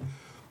bail on it.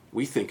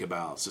 We think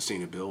about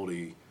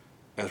sustainability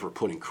as we're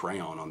putting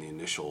crayon on the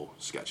initial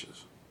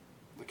sketches.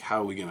 Like,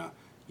 how are we going to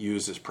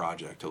use this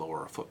project to lower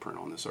our footprint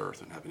on this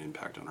earth and have an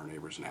impact on our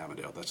neighbors in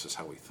Avondale? That's just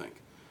how we think.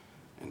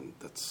 And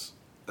that's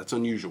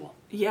unusual.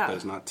 Yeah. That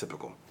is not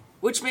typical.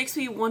 Which makes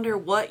me wonder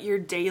what your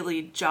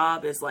daily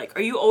job is like.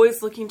 Are you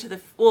always looking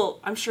to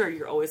I'm sure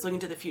you're always looking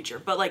to the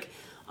future, but like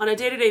on a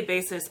day-to-day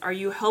basis, are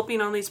you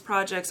helping on these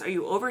projects? Are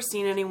you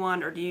overseeing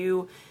anyone? Or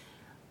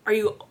are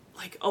you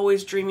like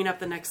always dreaming up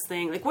the next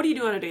thing? Like, what do you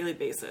do on a daily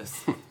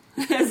basis?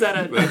 Is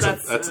that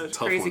that's a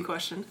crazy one.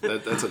 question.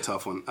 That's a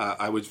tough one.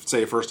 I would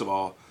say, first of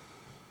all,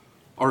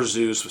 our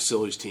zoo's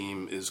facilities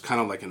team is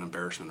kind of like an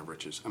embarrassment of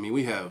riches. I mean,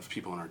 we have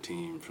people on our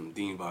team from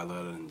Dean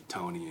Violetta and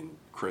Tony and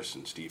Chris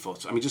and Steve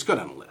Fultz. I mean, just go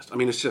down the list. I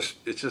mean, it's just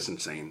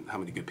insane how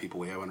many good people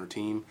we have on our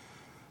team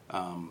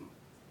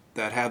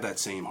that have that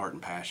same heart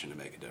and passion to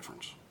make a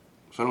difference.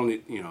 So I don't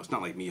need, it's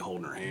not like me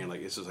holding her hand.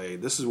 Like, this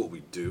is what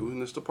we do in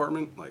this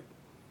department. Like,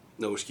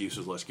 no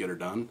excuses, let's get her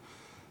done.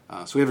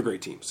 So we have a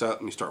great team. So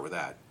let me start with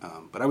that.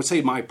 But I would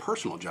say my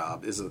personal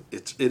job is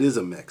it is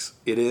a mix.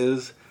 It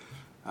is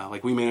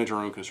like we manage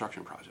our own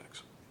construction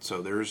projects.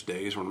 So there's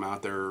days when I'm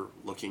out there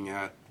looking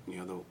at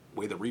the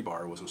way the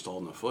rebar was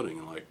installed in the footing,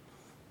 and like,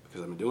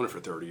 because I've been doing it for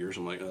 30 years,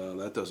 I'm like,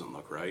 that doesn't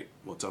look right.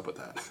 What's up with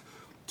that?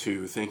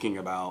 To thinking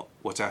about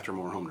what's after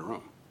more home to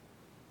room.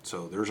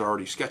 So there's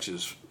already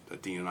sketches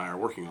that Dean and I are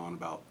working on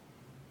about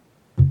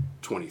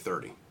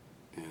 2030.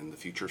 And the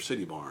future of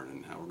City Barn,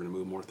 and how we're going to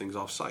move more things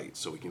off site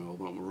so we can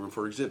open up more room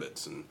for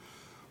exhibits. And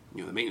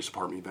the maintenance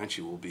department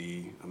eventually will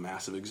be a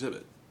massive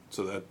exhibit.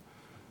 So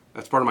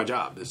that's part of my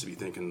job, is to be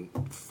thinking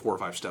 4 or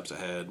 5 steps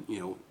ahead.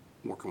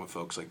 working with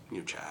folks like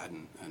Chad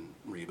and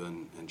Reba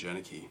and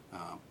Jenicky.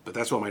 But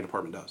that's what my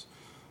department does.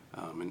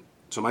 And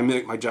so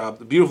my job,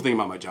 the beautiful thing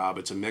about my job,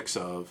 it's a mix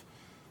of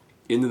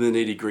into the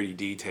nitty gritty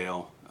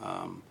detail,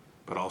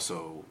 but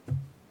also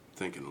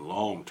thinking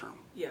long term.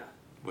 Yeah.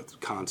 With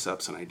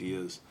concepts and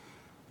ideas.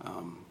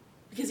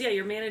 Because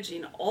you're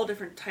managing all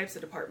different types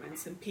of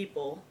departments and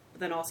people,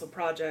 but then also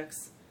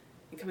projects,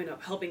 and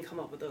helping come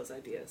up with those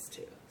ideas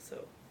too.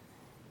 So.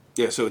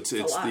 Yeah, so it's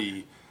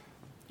the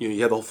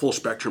you have the full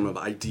spectrum of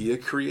idea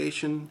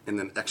creation and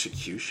then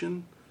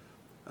execution.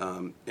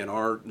 And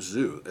our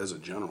zoo, as a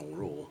general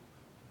rule,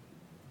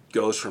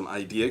 goes from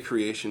idea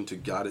creation to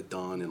got it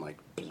done in like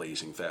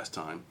blazing fast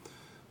time.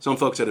 Some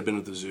folks that have been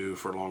at the zoo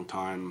for a long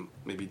time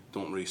maybe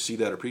don't really see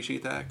that or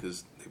appreciate that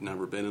because they've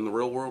never been in the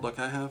real world like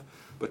I have.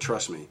 But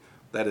trust me,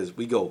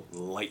 we go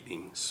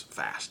lightning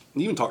fast.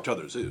 And even talk to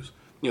other zoos.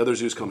 Other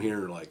zoos come here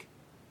and are like,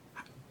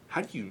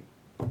 how do you,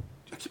 I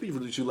can't believe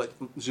the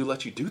zoo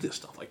let you do this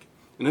stuff. Like,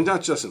 and then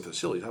not just in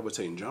facilities, I would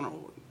say in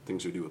general,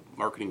 things we do with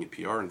marketing and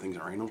PR and things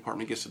our animal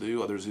department gets to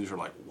do, other zoos are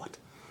like, what?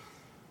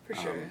 For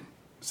sure.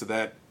 So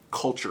that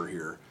culture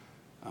here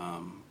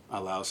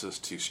allows us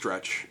to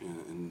stretch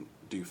and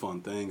do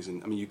fun things.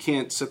 And I mean, you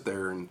can't sit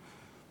there and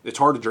it's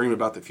hard to dream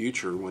about the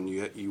future when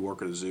you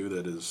work at a zoo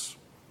that is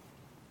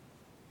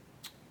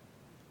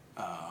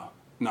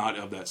not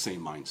of that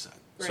same mindset.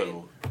 Right.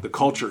 So the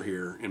culture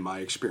here, in my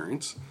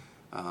experience,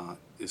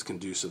 is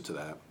conducive to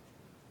that.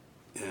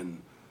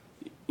 And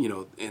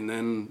and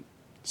then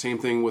same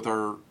thing with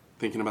our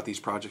thinking about these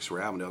projects for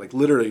Avondale. Like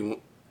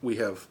literally, we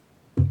have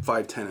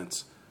 5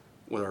 tenets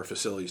with our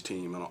facilities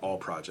team on all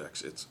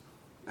projects. It's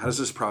how does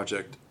this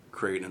project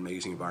create an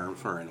amazing environment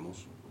for our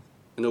animals,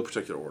 in no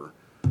particular order.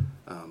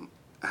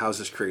 How does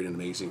this create an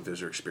amazing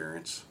visitor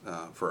experience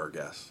for our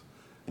guests?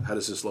 How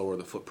does this lower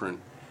the footprint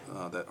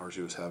that our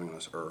zoo is having on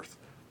this earth?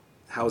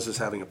 How is this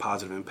having a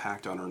positive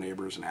impact on our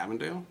neighbors in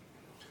Avondale?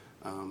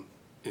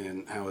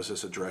 And how is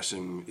this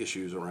addressing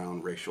issues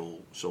around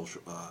racial,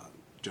 social,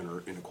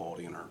 gender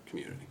inequality in our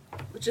community?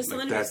 Which is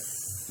something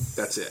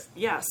that's it.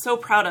 Yeah, so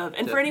proud of.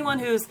 And for anyone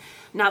who's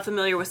not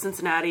familiar with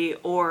Cincinnati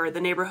or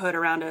the neighborhood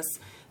around us,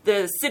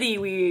 the city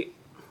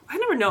I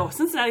never know.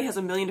 Cincinnati has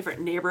a million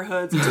different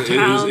neighborhoods or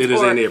towns. It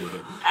is a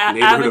neighborhood.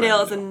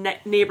 Avondale is a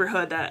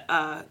neighborhood that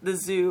the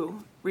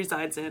zoo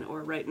resides in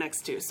or right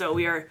next to. So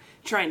we are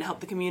trying to help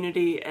the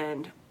community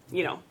and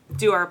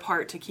do our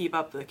part to keep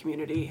up the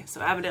community. So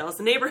Avondale is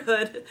the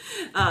neighborhood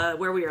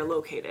where we are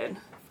located,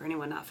 for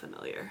anyone not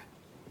familiar.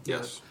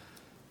 Yes.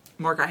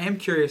 Mark, I am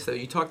curious though.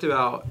 You talked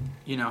about,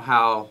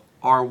 how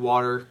our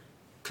water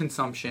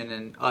consumption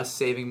and us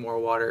saving more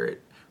water,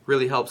 it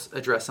really helps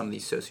address some of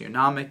these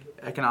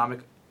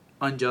economic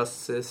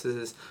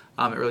injustices.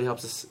 It really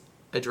helps us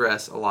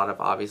address a lot of,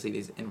 obviously,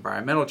 these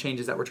environmental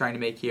changes that we're trying to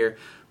make here.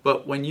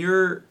 But when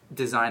you're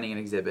designing an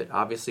exhibit,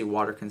 obviously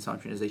water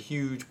consumption is a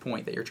huge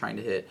point that you're trying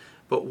to hit.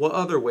 But what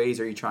other ways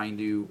are you trying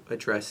to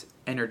address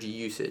energy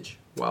usage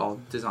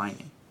while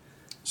designing?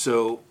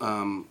 So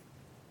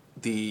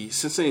the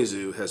Cincinnati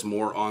Zoo has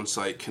more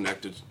on-site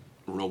connected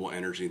renewable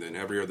energy than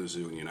every other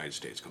zoo in the United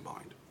States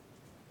combined.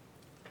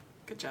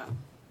 Good job.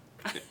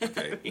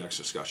 Okay, next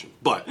discussion.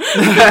 But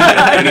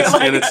and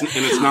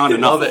it's not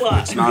enough.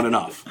 It's not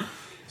enough.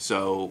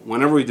 So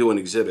whenever we do an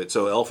exhibit,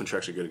 so Elephant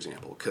Track's a good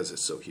example because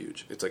it's so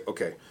huge. It's like,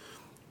 okay,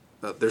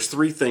 there's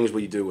 3 things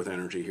we do with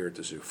energy here at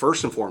the zoo.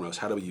 First and foremost,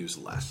 how do we use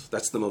less?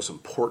 That's the most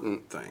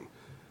important thing.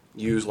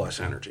 Use less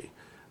energy.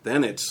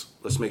 Then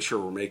let's make sure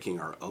we're making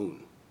our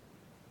own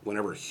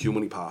whenever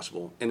humanly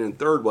possible. And then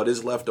third, what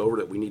is left over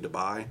that we need to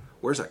buy,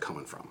 where's that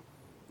coming from?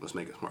 Let's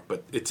make it smart.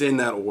 But it's in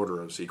that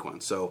order of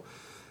sequence. So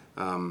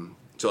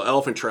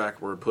Elephant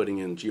Track, we're putting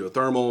in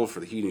geothermal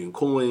for the heating and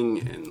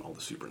cooling and all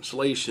the super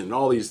insulation and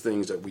all these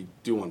things that we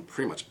do on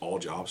pretty much all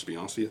jobs, to be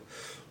honest with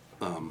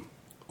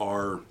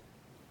you,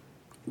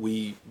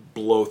 we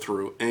blow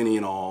through any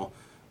and all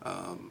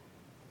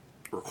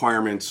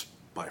requirements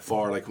by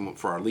far. Like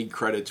for our lead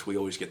credits, we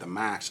always get the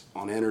max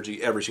on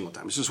energy every single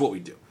time. It's just what we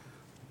do.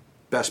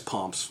 Best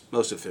pumps,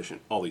 most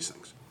efficient, all these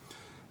things.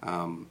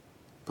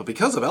 But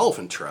because of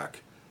Elephant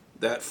Track,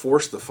 that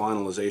forced the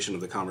finalization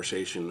of the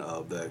conversation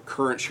of the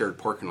current shared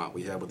parking lot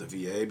we have with the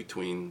VA,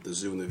 between the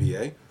zoo and the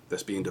VA,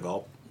 that's being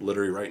developed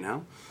literally right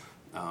now.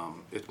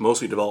 It's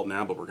mostly developed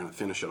now, but we're going to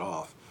finish it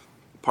off.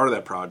 Part of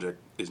that project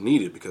is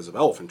needed because of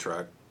Elephant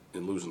Track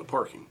and losing the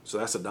parking. So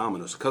that's a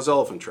domino. So because of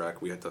Elephant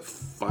Track, we have to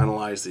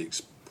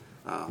finalize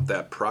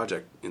that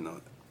project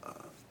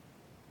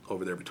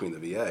over there between the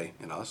VA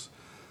and us.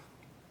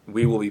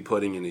 We will be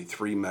putting in a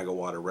 3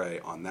 megawatt array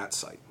on that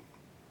site.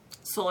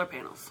 Solar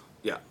panels.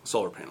 Yeah,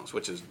 solar panels,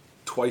 which is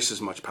twice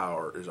as much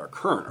power as our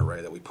current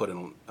array that we put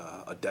in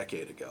a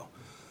decade ago.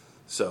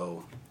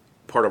 So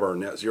part of our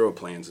net zero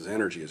plans is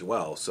energy as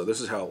well. So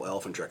this is how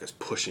Elephant Track is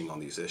pushing on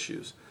these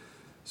issues.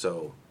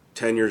 So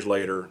 10 years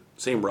later,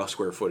 same rough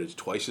square footage,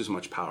 twice as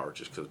much power,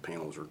 just because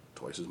panels are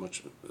twice as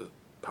much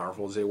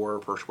powerful as they were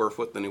per square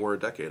foot than they were a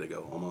decade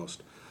ago,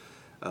 almost.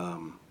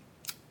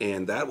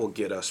 And that will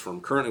get us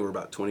from, currently we're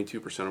about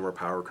 22% of our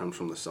power comes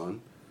from the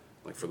sun,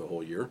 like for the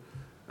whole year.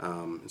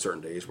 in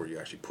certain days where you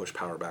actually push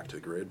power back to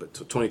the grid. But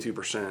so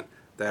 22%,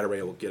 that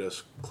array will get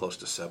us close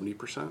to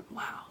 70%.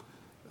 Wow.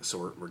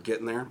 So we're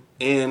getting there.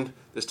 And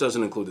this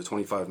doesn't include the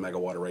 25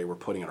 megawatt array we're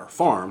putting at our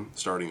farm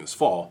starting this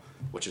fall,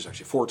 which is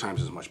actually 4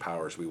 times as much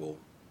power as we will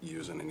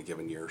use in any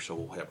given year. So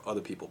we'll have other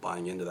people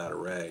buying into that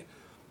array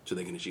so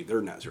they can achieve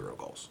their net zero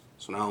goals.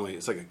 So not only,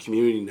 it's like a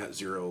community net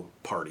zero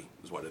party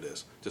is what it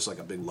is. Just like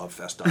a big love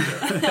fest out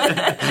there.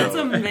 That's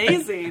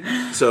amazing.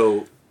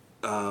 So,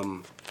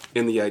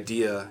 and the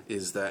idea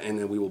is that, and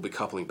then we will be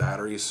coupling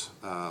batteries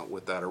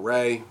with that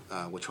array,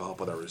 which will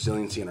help with our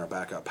resiliency and our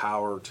backup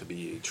power to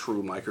be a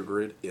true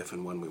microgrid if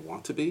and when we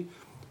want to be,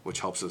 which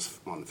helps us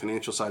on the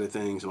financial side of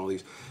things and all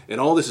these.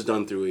 And all this is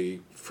done through a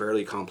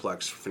fairly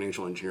complex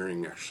financial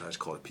engineering exercise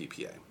called a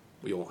PPA.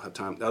 We won't have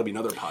time. That'll be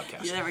another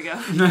podcast. Yeah, there we go.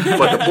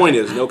 But the point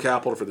is, no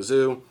capital for the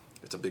zoo.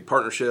 It's a big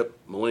partnership.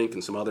 Malink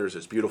and some others.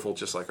 It's beautiful,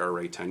 just like our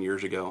array 10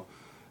 years ago.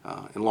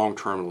 And long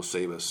term, it will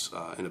save us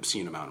an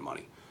obscene amount of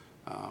money.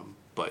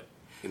 But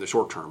in the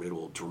short term, it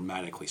will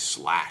dramatically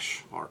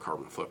slash our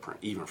carbon footprint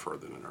even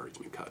further than it already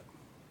been cut.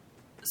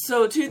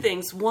 So 2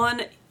 things.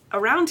 One,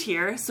 around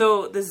here,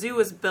 so the zoo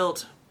was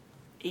built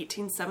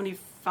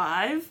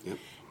 1875. Yep.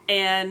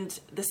 And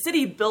the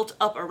city built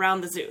up around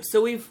the zoo. So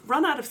we've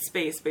run out of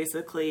space,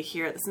 basically,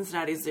 here at the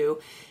Cincinnati Zoo.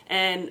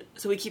 And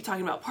so we keep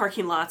talking about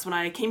parking lots. When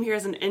I came here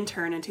as an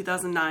intern in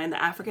 2009,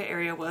 the Africa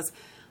area was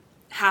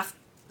half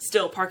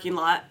still parking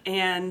lot.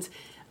 And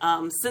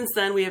since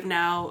then, we have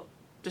now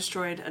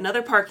destroyed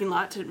another parking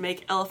lot to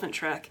make Elephant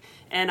Trek.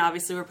 And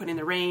obviously, we're putting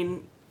the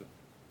rain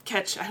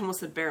catch, I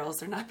almost said barrels,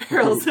 they're not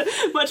barrels,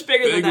 much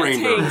bigger Big than that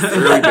rainbow. tank.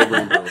 Really big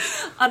rainbow.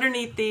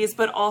 Underneath these,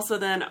 but also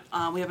then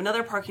we have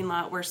another parking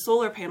lot where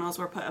solar panels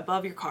were put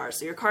above your cars.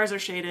 So your cars are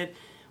shaded,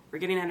 we're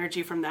getting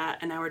energy from that,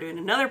 and now we're doing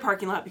another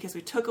parking lot because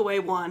we took away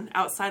one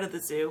outside of the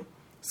zoo,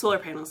 solar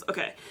panels.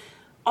 Okay,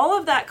 all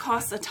of that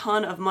costs a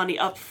ton of money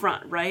up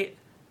front, right?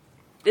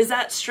 Is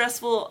that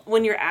stressful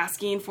when you're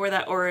asking for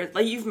that? Or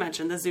like you've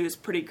mentioned, the zoo is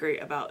pretty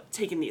great about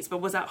taking these,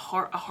 but was that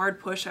a hard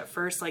push at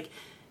first? Like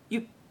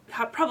you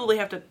probably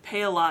have to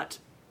pay a lot,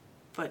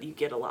 but you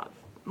get a lot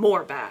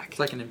more back. It's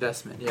like an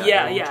investment.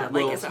 Yeah. long-term. Like,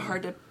 Well, is it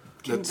hard to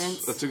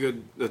convince?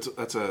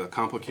 That's a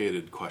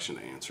complicated question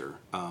to answer.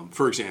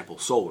 For example,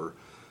 solar,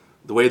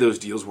 the way those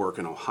deals work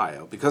in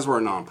Ohio, because we're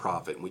a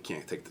nonprofit and we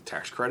can't take the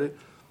tax credit,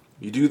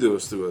 you do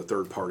those through a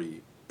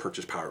third-party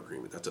purchase power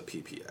agreement. That's a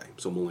PPA.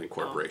 So Malink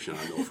Corporation,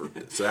 I know for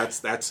so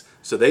that's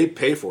so they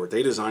pay for it.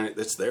 They design it.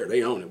 It's there.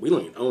 They own it. We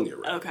don't even own the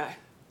array. Okay.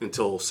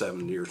 Until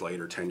 7 years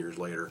later, 10 years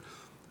later.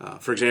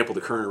 For example,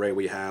 the current array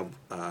we have,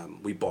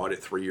 we bought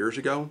it 3 years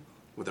ago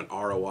with an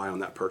ROI on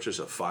that purchase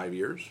of 5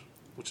 years,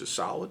 which is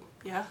solid.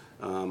 Yeah.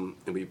 And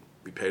we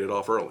paid it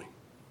off early.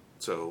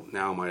 So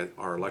now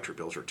our electric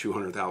bills are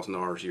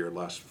 $200,000 a year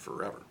less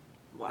forever.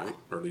 Wow. Right?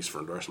 Or at least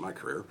for the rest of my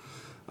career.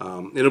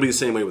 It'll be the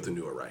same way with the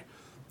new array.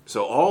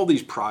 So all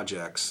these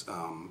projects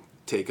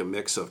take a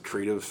mix of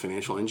creative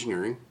financial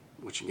engineering,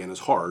 which again is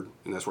hard,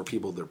 and that's where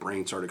their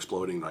brains start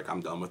exploding, like,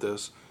 I'm done with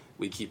this.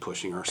 We keep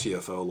pushing. Our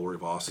CFO, Lori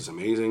Voss, is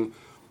amazing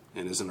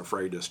and isn't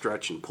afraid to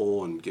stretch and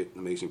pull and get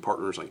amazing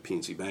partners like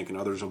PNC Bank and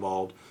others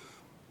involved.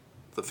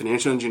 The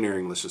financial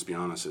engineering, let's just be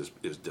honest,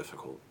 is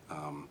difficult.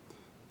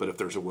 But if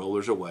there's a will,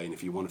 there's a way, and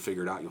if you want to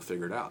figure it out, you'll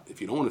figure it out.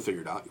 If you don't want to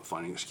figure it out, you'll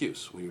find an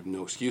excuse. We have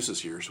no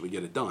excuses here, so we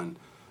get it done.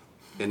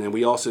 And then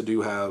we also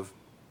do have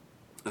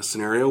a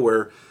scenario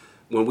where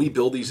when we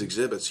build these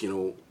exhibits,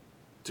 to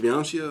be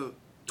honest with you,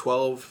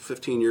 12,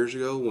 15 years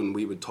ago, when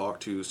we would talk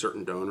to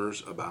certain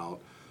donors about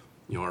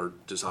our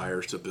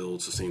desires to build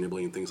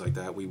sustainably and things like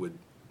that, we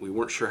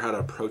weren't sure how to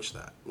approach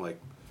that. Like,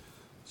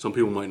 some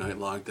people might not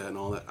like that and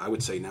all that. I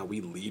would say now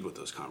we lead with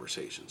those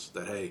conversations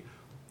that, hey,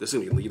 this is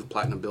going to be LEED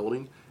Platinum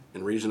building.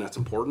 And the reason that's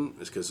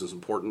important is because it's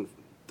important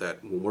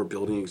that when we're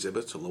building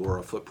exhibits to lower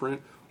our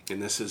footprint,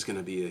 and this is going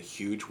to be a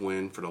huge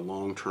win for the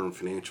long-term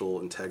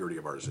financial integrity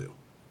of our zoo.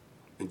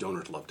 And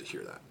donors love to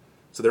hear that.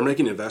 So they're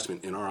making an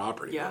investment in our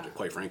operating budget,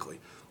 quite frankly.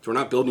 So we're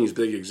not building these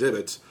big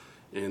exhibits,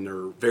 and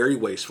they're very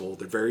wasteful,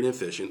 they're very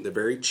inefficient, they're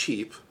very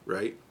cheap,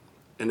 right?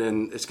 And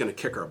then it's going to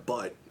kick our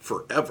butt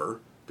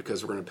forever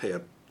because we're going to pay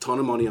a ton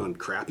of money on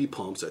crappy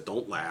pumps that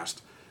don't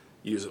last,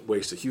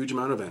 waste a huge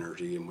amount of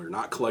energy, and we're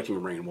not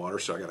collecting rainwater,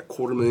 so I got a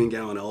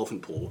 250,000-gallon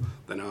elephant pool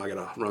that now I got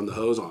to run the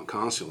hose on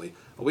constantly.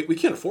 We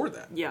can't afford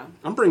that. Yeah.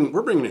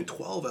 We're bringing in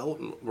 12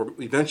 elephants.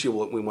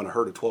 Eventually, we want a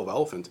herd of 12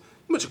 elephants.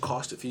 How much it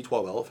costs to feed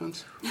 12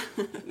 elephants?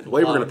 The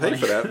way we're going to pay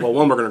for that, well,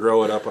 one, we're going to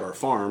grow it up at our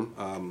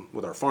farm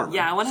with our farmer.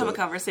 Yeah, I want to have a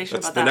conversation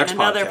about that in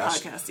another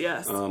podcast.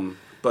 Yes.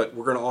 But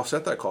we're going to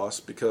offset that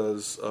cost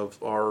because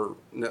of our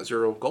net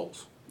zero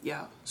goals.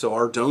 Yeah. So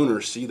our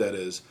donors see that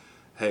as,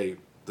 hey,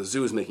 the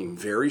zoo is making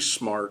very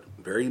smart,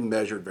 very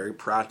measured, very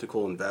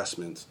practical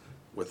investments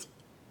with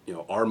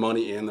our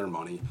money and their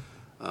money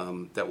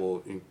that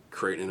will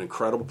create an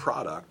incredible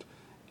product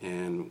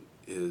and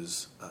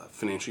is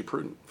financially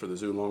prudent for the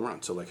zoo in the long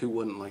run. So, like, who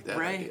wouldn't like that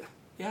idea?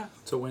 Yeah.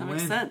 It's a win-win. That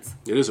makes sense.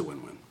 It is a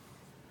win-win.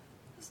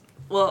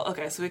 Well,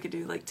 okay, so we could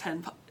do like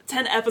 10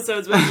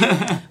 episodes with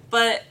you.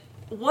 But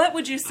what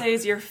would you say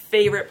is your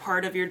favorite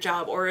part of your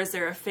job, or is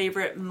there a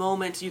favorite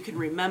moment you can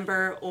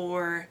remember,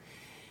 or,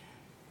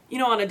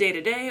 on a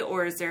day-to-day,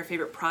 or is there a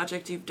favorite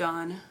project you've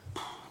done,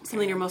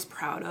 something you're most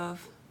proud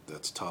of?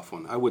 That's a tough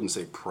one. I wouldn't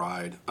say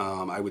pride.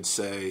 I would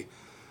say,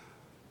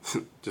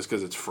 just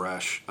because it's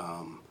fresh,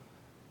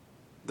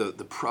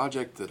 the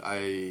project that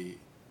I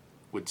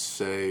would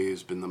say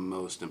has been the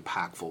most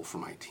impactful for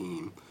my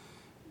team,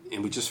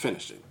 and we just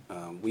finished it.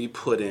 We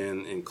put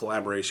in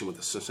collaboration with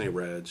the Cincinnati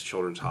Reds,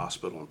 Children's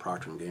Hospital, and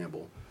Procter &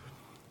 Gamble,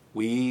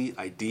 we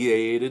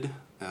ideated,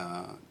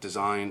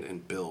 designed,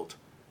 and built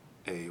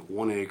a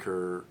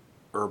 1-acre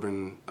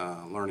urban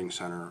learning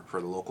center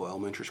for the local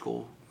elementary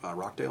school,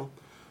 Rockdale,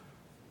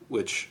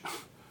 which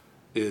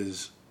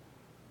is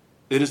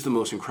the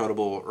most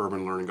incredible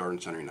urban learning garden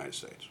center in the United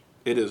States.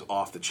 It is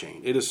off the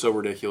chain. It is so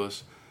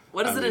ridiculous.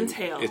 What does it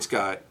entail? It's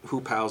got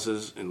hoop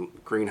houses and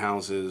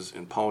greenhouses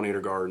and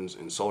pollinator gardens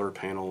and solar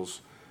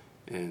panels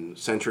and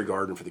sensory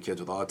garden for the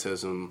kids with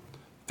autism,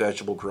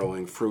 vegetable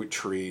growing, fruit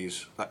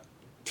trees,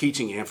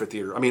 teaching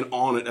amphitheater.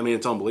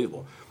 It's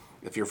unbelievable.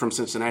 If you're from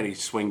Cincinnati,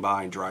 swing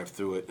by and drive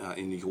through it,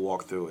 and you can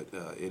walk through it.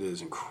 It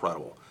is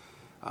incredible.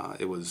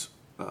 It was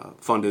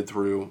funded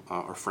through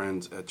our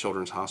friends at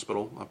Children's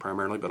Hospital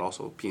primarily, but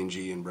also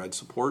P&G and Red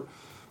support.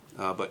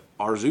 But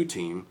our zoo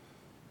team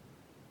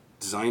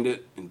designed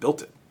it and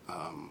built it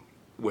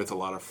with a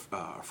lot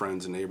of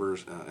friends and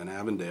neighbors in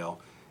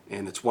Avondale.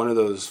 And it's one of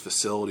those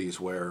facilities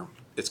where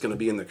it's going to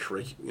be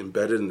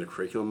embedded in the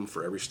curriculum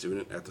for every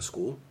student at the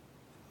school.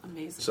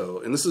 Amazing.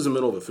 So, and this is in the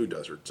middle of a food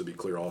desert, to be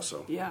clear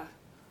also. Yeah.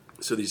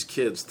 So these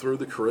kids, through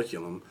the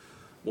curriculum,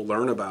 will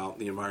learn about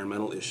the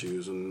environmental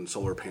issues and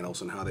solar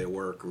panels and how they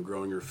work and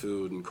growing your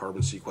food and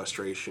carbon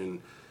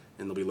sequestration.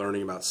 And they'll be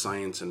learning about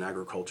science and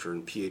agriculture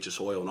and pH of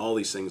soil and all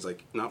these things,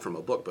 like not from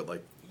a book, but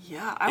like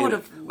I would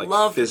have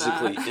loved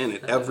physically that. in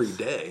it every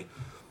day.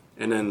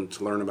 And then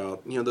to learn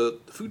about the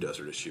food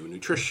desert issue and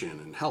nutrition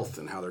and health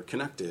and how they're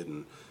connected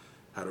and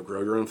how to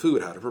grow your own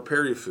food, how to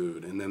prepare your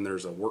food. And then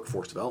there's a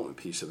workforce development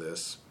piece of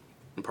this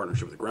in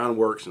partnership with the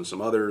Groundworks and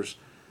some others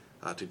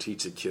to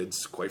teach the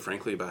kids, quite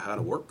frankly, about how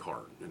to work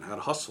hard and how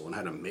to hustle and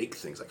how to make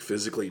things, like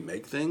physically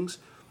make things.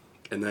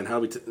 And then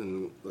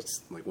and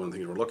that's like one of the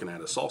things we're looking at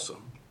is salsa,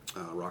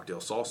 Rockdale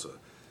salsa,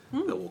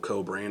 that will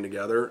co-brand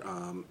together.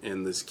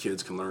 And these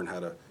kids can learn how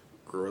to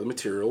grow the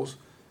materials,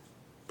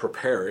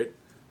 prepare it,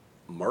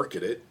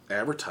 market it,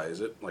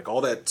 advertise it, like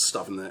all that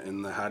stuff,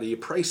 and the how do you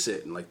price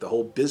it, and like the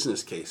whole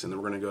business case. And then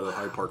we're going to go to the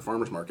Hyde Park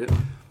Farmers Market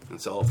and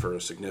sell it for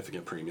a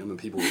significant premium, and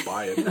people will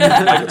buy it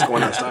like it's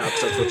going out of style,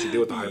 because that's what you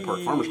do at the Hyde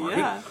Park Farmers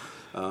Market.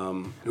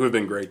 Who have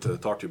been great to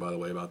talk to, by the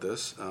way, about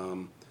this.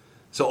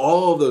 So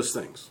all of those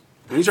things.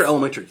 And these are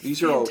elementary.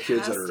 These are all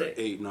kids that are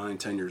 8, 9,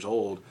 10 years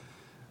old.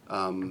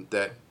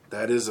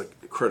 That is a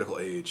critical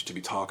age to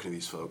be talking to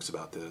these folks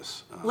about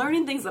this.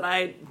 Learning things that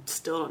I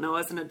still don't know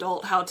as an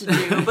adult how to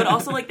do, but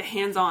also like the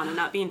hands-on and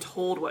not being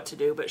told what to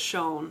do, but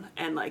shown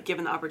and like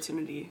given the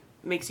opportunity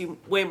makes you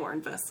way more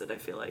invested, I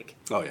feel like.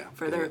 Oh, yeah.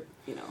 For their,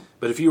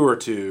 But if you were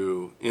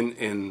to,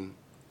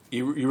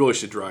 you really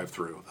should drive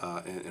through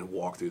and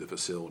walk through the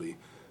facility.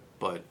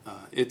 But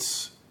it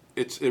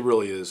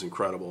really is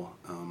incredible.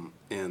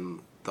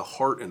 And the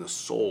heart and the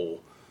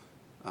soul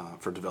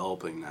for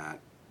developing that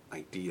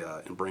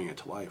idea and bringing it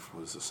to life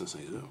was the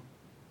Cincinnati Zoo.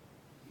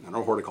 And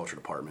our horticulture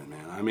department,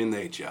 man, I mean,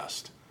 they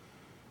just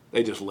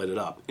lit it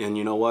up. And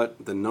you know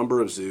what? The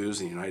number of zoos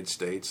in the United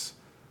States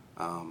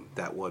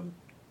that would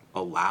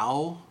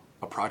allow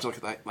a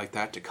project like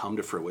that to come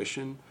to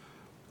fruition,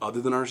 other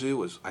than our zoo,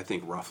 was, I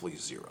think, roughly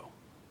 0.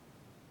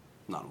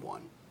 Not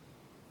one.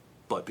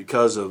 But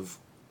because of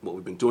what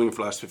we've been doing for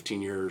the last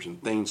 15 years,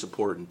 and Thane's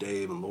support, and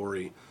Dave and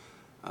Lori,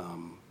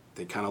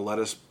 they kind of let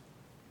us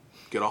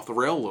get off the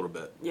rail a little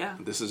bit. Yeah.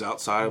 This is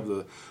outside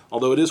of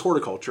although it is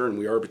horticulture and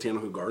we are a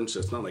botanical garden, so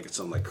it's not like it's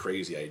some like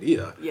crazy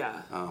idea.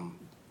 Yeah.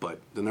 But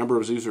the number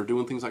of zoos that are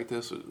doing things like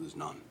this is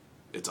none.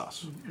 It's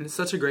us. And it's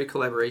such a great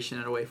collaboration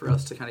in a way for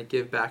us to kind of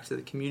give back to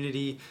the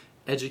community,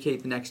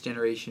 educate the next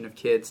generation of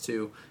kids,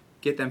 to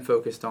get them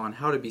focused on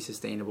how to be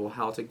sustainable,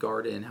 how to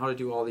garden, how to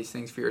do all these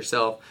things for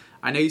yourself.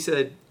 I know you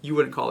said you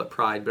wouldn't call it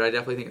pride, but I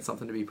definitely think it's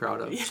something to be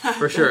proud of. Yeah,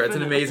 for sure. It's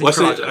an amazing Well,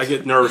 project. I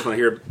get nervous when I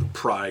hear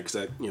pride,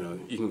 because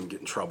you can get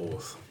in trouble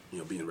with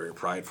being very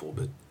prideful.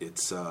 But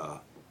it's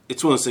one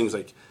of those things,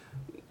 like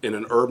in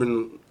an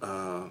urban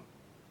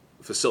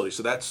facility.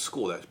 So that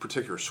school, that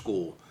particular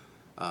school,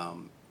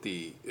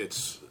 the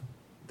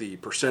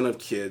percent of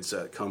kids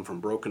that come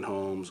from broken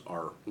homes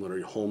are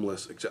literally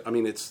homeless.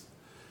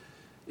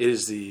 It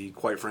is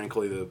quite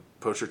frankly, the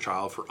poster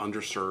child for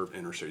underserved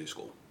inner city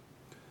school.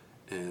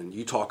 And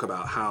you talk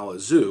about how a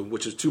zoo,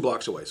 which is 2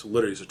 blocks away, so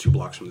literally it's 2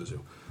 blocks from the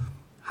zoo,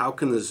 how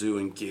can the zoo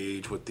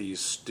engage with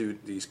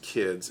these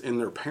kids and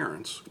their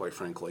parents, quite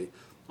frankly,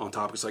 on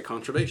topics like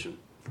conservation?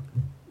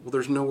 Well,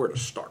 there's nowhere to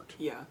start.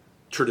 Yeah.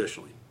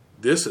 Traditionally.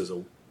 This is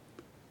a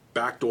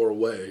backdoor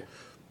way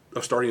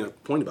of starting a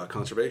point about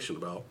conservation,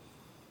 about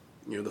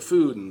the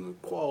food and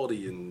the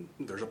quality, and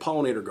there's a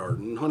pollinator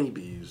garden and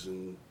honeybees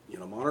and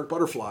monarch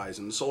butterflies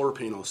and solar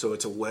panels. So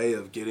it's a way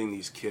of getting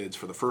these kids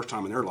for the first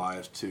time in their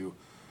lives to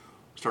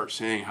start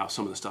seeing how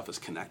some of the stuff is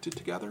connected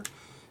together.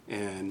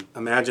 And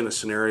imagine a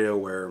scenario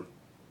where,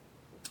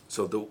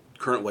 so the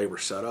current way we're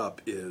set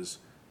up is,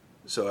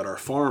 so at our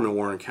farm in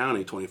Warren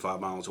County, 25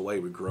 miles away,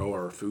 we grow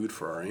our food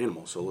for our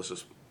animals. So let's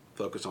just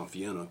focus on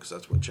Fiona, because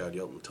that's what Chad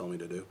Yelton would tell me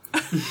to do.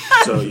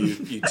 So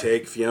you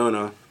take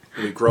Fiona,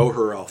 and we grow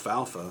her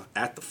alfalfa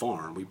at the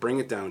farm. We bring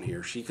it down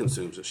here. She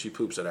consumes it. She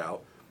poops it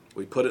out.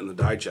 We put it in the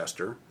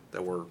digester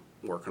that we're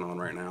working on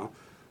right now.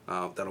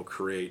 That'll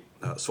create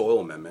soil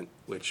amendment,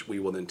 which we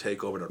will then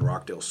take over to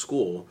Rockdale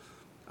School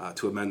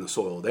to amend the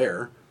soil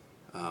there,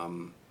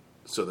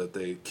 so that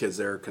the kids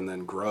there can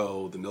then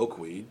grow the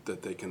milkweed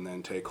that they can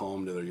then take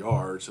home to their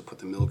yards to put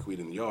the milkweed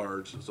in the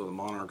yards, so the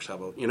monarchs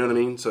have a, you know what I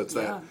mean? So it's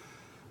that.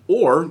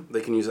 Or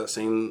they can use that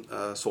same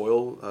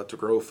soil to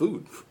grow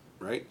food,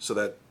 right? So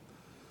that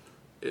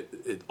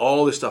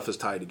all this stuff is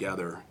tied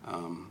together.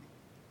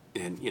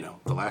 And,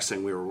 the last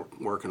thing we were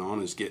working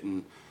on is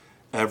getting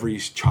every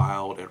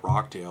child at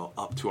Rockdale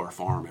up to our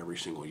farm every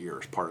single year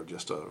as part of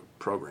just a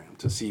program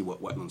to see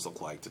what wetlands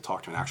look like, to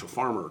talk to an actual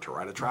farmer, to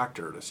ride a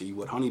tractor, to see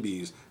what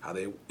honeybees, how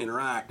they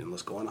interact, and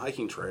let's go on a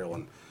hiking trail,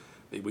 and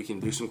maybe we can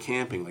do some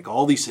camping. Like,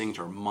 all these things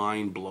are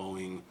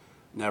mind-blowing,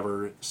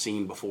 never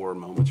seen before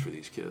moments for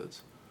these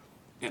kids.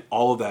 And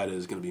all of that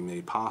is going to be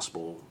made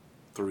possible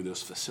through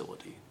this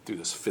facility, through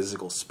this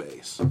physical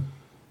space.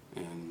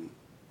 And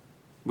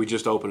we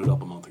just opened it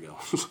up a month ago.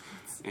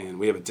 And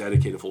we have a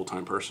dedicated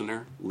full-time person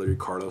there, Larry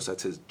Carlos.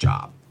 That's his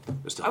job.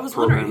 I was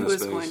wondering who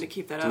was going to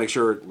keep that up. To make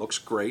sure it looks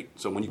great.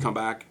 So when you come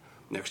back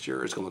next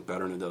year, it's going to look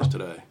better than it does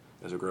today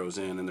as it grows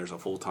in. And there's a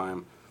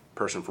full-time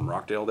person from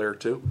Rockdale there,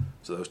 too.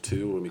 So those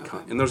two will be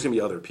and there's going to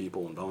be other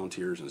people and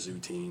volunteers and zoo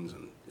teams.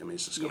 And I mean,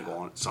 it's just going to go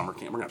on summer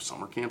camp. We're going to have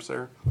summer camps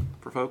there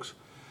for folks.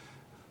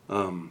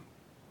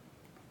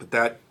 But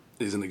that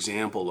is an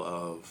example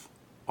of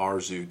our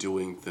zoo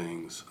doing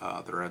things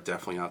that are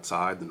definitely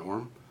outside the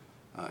norm,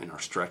 and are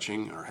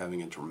stretching, are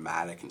having a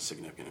dramatic and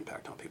significant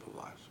impact on people's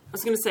lives. I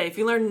was going to say, if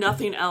you learn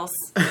nothing else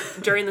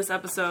during this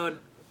episode,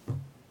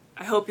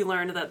 I hope you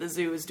learned that the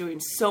zoo is doing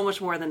so much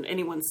more than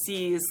anyone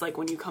sees, like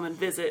when you come and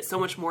visit, so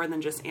much more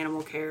than just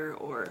animal care,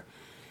 or,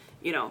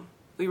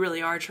 we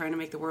really are trying to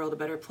make the world a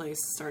better place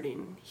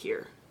starting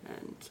here.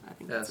 And I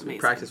think that's amazing. We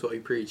practice what we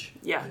preach.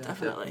 Yeah,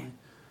 definitely.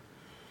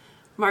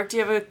 Mark, do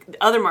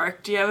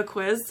you have a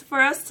quiz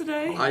for us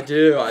today? I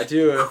do.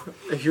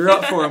 If you're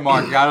up for it,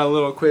 Mark, got a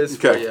little quiz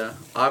for you.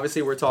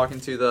 Obviously, we're talking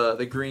to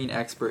the green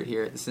expert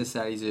here at the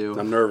Cincinnati Zoo.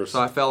 I'm nervous.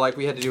 So I felt like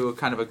we had to do a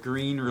kind of a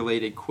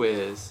green-related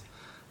quiz.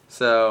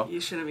 So you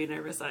shouldn't be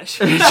nervous. I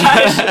should be.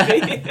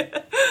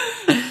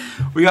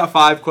 We got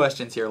 5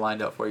 questions here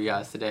lined up for you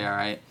guys today, all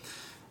right?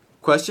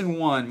 Question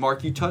 1,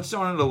 Mark, you touched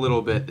on it a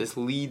little bit, this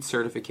LEED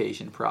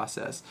certification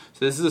process.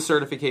 So this is a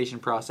certification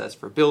process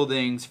for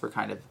buildings, for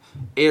kind of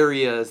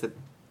areas that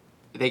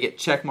they get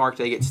check marked,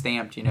 they get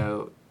stamped,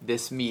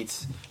 this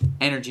meets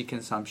energy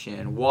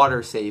consumption,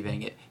 water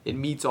saving, it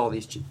meets all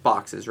these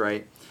boxes,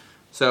 right?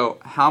 So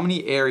how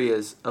many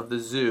areas of the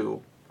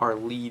zoo are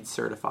LEED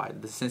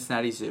certified, the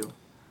Cincinnati Zoo?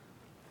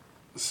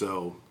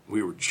 So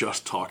we were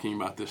just talking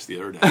about this the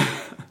other day.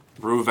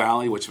 Brew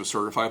Valley, which was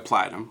certified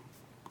platinum,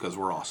 because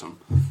we're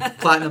awesome.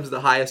 Platinum's the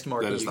highest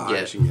mark that you is can the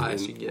get.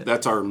 highest you can get.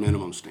 That's our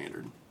minimum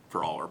standard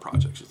for all our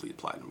projects is LEED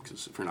platinum,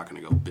 because if you're not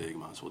going to go big,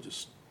 might as well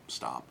just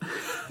stop.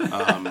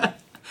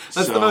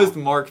 That's the most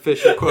Mark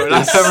Fisher quote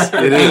I've ever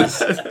heard. It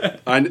is.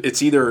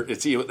 It's either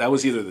that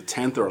was either the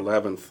 10th or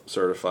 11th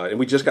certified, and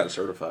we just got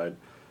certified.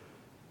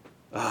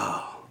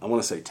 I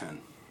want to say 10.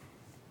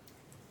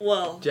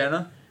 Well,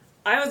 Jenna?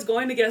 I was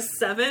going to guess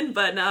 7,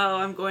 but now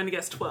I'm going to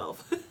guess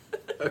 12.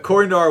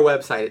 According to our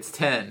website, it's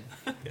 10.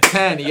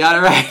 10, you got it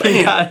right.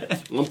 You got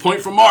it. 1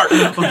 point for Mark.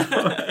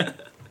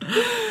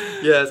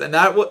 Yes, and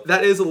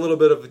that is a little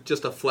bit of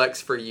just a flex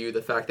for you,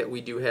 the fact that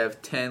we do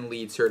have 10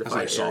 LEED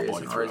certified areas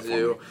in our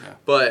zoo. Yeah.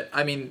 But,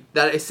 I mean,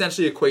 that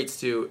essentially equates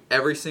to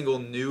every single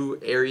new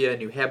area,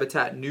 new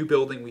habitat, new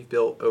building we've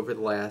built over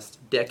the last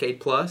decade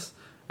plus.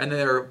 And then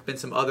there have been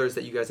some others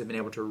that you guys have been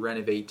able to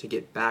renovate to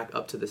get back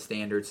up to the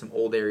standard, some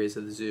old areas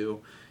of the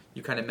zoo.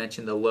 You kind of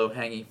mentioned the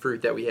low-hanging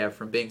fruit that we have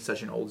from being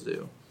such an old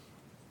zoo.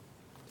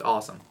 It's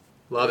awesome.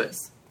 Love it.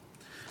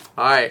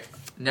 All right,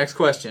 next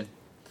question.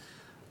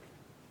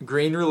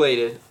 Green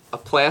related, a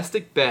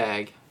plastic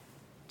bag,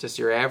 just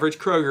your average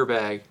Kroger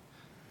bag,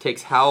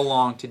 takes how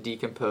long to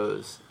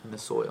decompose in the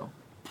soil?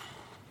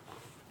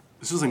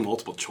 This is like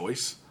multiple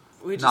choice.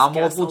 Not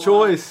multiple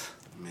choice.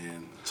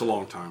 Man, it's a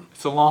long time.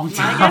 It's a long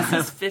time. My guess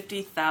is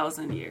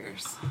 50,000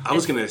 years. I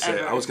was gonna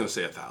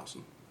say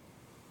 1,000.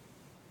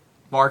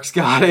 Mark's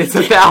got it. It's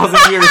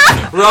 1,000 years.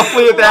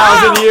 Roughly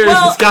 1,000 years.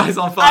 Well, this guy's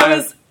on fire. I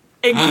was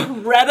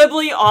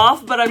incredibly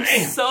off, but I'm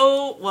it's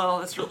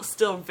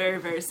still very,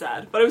 very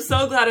sad. But I'm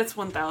so glad it's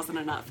 1,000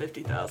 and not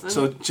 50,000.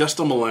 So just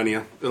a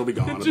millennia. It'll be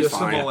gone. It'll be fine.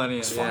 Just a millennia,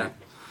 it's fine.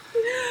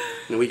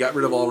 And we got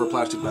rid of all of our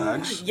plastic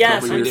bags.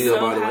 Yes, I'm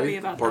so happy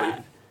about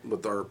that.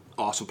 with our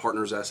awesome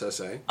partners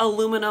SSA.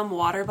 Aluminum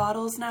water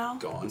bottles now.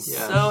 Gone.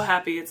 Yeah. So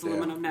happy it's Yeah.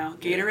 aluminum now.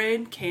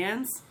 Gatorade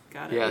cans.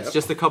 Got it. Yeah, it's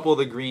just a couple of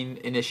the green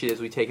initiatives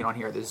we've taken on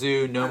here at the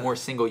zoo. No more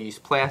single-use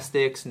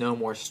plastics, no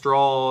more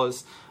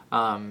straws,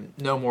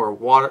 no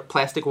more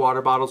plastic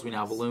water bottles. We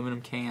now have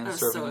aluminum cans I'm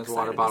serving so as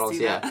water excited to bottles.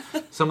 see Yeah,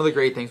 that. some of the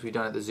great things we've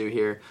done at the zoo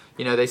here.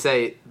 You know, they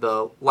say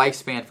the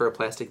lifespan for a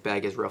plastic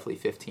bag is roughly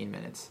 15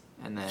 minutes,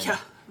 and then Yeah,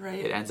 right.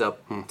 it ends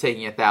up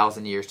taking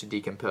 1,000 years to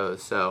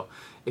decompose. So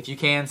if you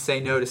can, say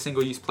no to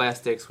single-use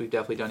plastics. We've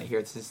definitely done it here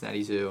at the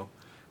Cincinnati Zoo.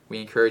 We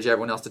encourage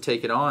everyone else to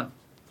take it on.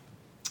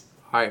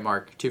 All right,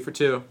 Mark, 2 for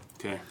 2.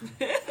 Okay.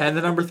 And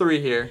the number 3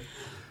 here.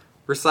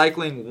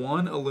 Recycling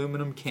one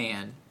aluminum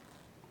can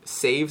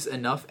saves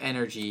enough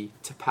energy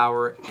to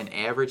power an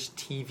average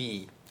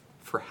TV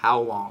for how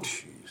long?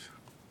 Jeez.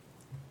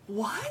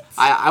 What?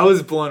 I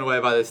was blown away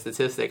by this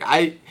statistic.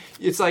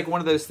 It's like one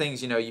of those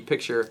things, you know, you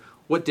picture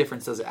what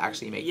difference does it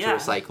actually make Yeah. to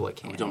recycle a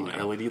can? We done an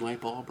LED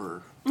light bulb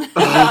or?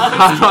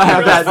 I don't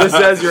have that. This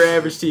says your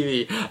average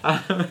TV.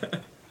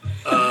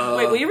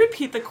 Wait, will you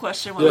repeat the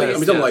question? Yeah, What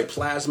I'm talking like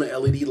plasma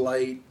LED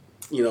light,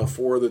 you know,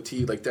 for the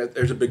TV, like that.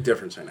 There's a big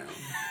difference in that.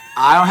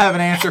 I don't have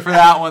an answer for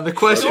that one. The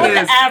question What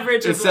the is,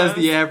 average it of says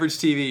those? the average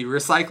TV.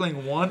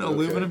 Recycling one Okay.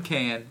 aluminum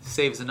can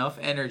saves enough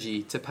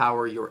energy to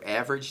power your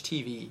average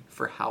TV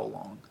for how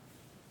long?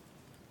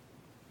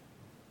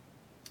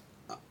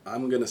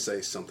 I'm gonna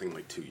say something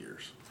like 2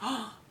 years.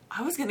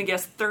 I was gonna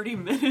guess 30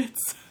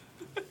 minutes.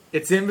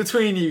 It's in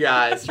between you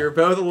guys. You're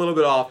both a little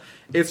bit off.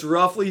 It's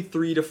roughly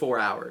 3 to 4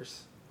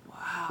 hours.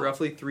 Wow.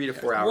 Roughly 3 to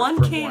 4 hours One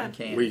from can. one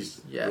can. We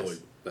yes. really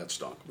that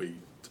stunk.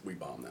 We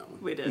bombed that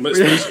one. We did. But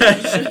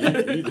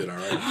you did all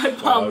right. I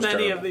bombed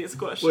many of these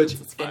questions. Which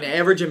It's an fine.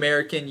 average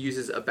American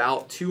uses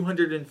about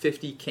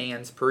 250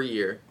 cans per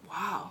year.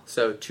 Wow.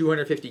 So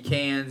 250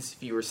 cans,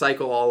 if you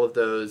recycle all of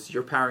those,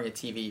 you're powering a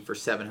TV for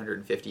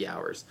 750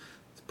 hours.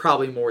 It's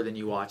probably more than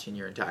you watch in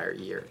your entire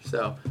year.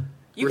 So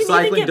You can even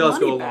recycling get does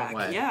money go a back.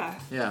 long way. Yeah.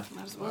 Yeah,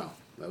 Might as well. Wow,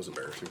 that was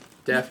embarrassing.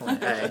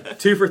 definitely. Hey,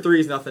 2 for 3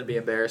 is nothing to be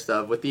embarrassed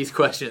of with these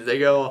questions. They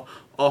go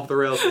off the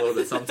rails a little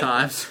bit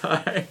sometimes.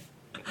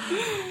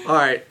 All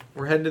right,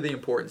 we're heading to the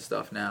important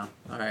stuff now.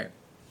 All right.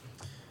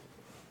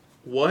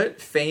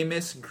 What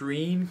famous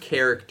green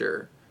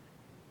character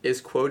is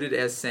quoted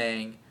as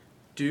saying,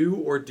 "Do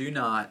or do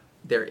not,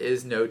 there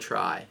is no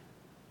try"?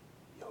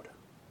 Yoda.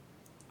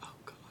 Oh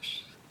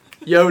gosh.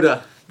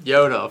 Yoda.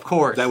 Yoda, of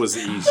course. That was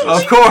the easiest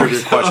Of course.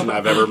 trivia question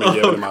I've ever been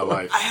given in my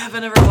life. I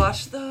haven't ever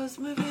watched those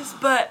movies,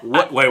 but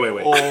What? Wait.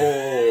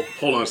 Oh,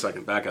 Hold on a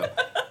second. Back up.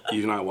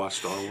 You do not watch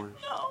Star Wars?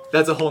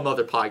 that's a whole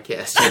nother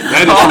podcast.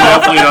 That is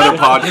definitely another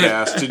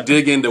podcast to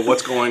dig into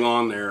what's going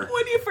on there.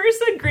 when you first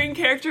said green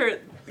character,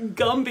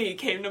 Gumby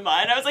came to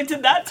mind. I was like,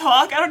 did that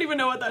talk? I don't even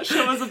know what that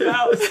show was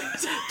about.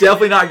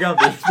 Definitely not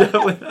Gumby.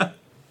 Definitely not.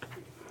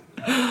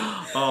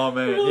 Oh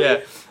man, Really? yeah.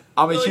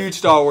 I'm a Really? huge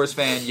Star Wars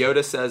fan.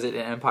 Yoda says it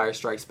in Empire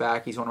Strikes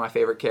Back. He's one of my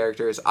favorite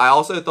characters. I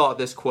also thought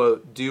this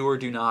quote, "Do or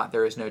do not,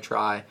 there is no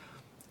try,"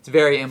 it's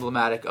very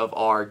emblematic of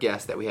our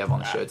guest that we have on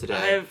the show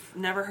today. I've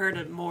never heard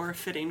a more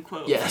fitting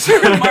quote. Yes.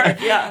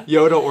 Mark, yeah.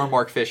 Yoda or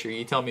Mark Fisher.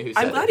 You tell me who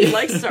said I'm glad it. he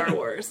likes Star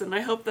Wars, and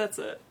I hope that's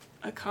a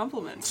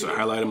compliment It's to the you.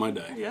 highlight of my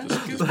day. Yeah.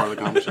 Just part of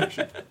the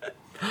conversation.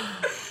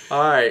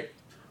 All right.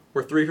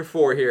 We're 3 for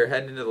 4 here,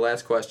 heading into the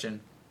last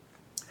question.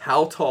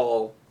 How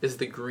tall is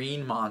the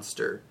green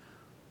monster,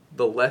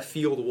 the left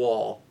field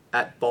wall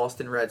at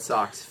Boston Red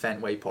Sox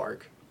Fenway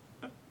Park?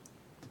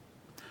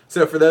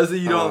 So for those of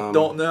you who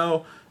don't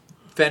know,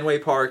 Fenway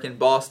Park in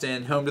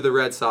Boston, home to the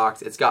Red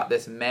Sox, it's got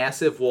this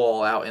massive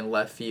wall out in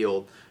left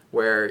field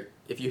where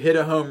if you hit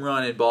a home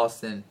run in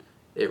Boston,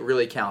 it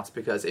really counts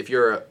because if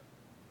you're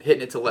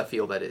hitting it to left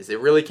field, that is. It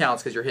really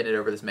counts because you're hitting it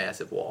over this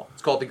massive wall.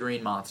 It's called the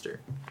Green Monster.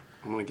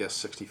 I'm going to guess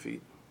 60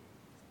 feet.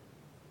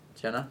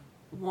 Jenna?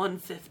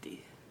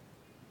 150.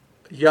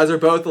 You guys are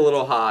both a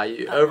little high.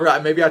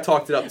 Maybe I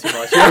talked it up too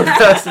much. You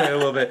overestimated a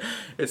little bit.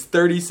 It's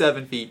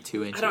 37 feet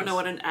 2 inches. I don't know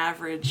what an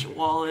average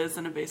wall is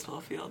in a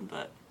baseball field,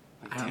 but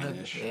Like I don't know.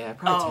 10-ish. Yeah,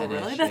 probably oh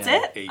 10-ish. really? That's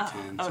yeah. it? 8, 10,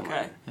 something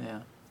okay. like Yeah.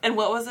 And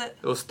what was it?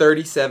 It was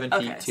 37 feet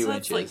Okay, 2 so inches.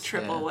 it's like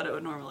triple Yeah. what it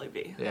would normally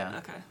be. Yeah.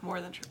 Okay, more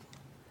than triple.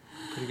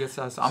 Pretty good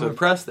size. I'm So-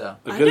 impressed though.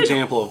 A I good did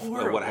example of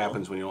horrible. what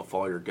happens when you don't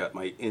follow your gut.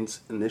 My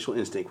initial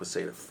instinct was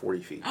say to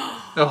 40 feet,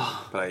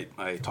 Oh, but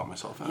I taught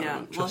myself out Yeah.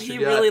 of it. Well, Trust he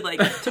your gut. really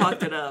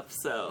talked it up.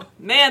 So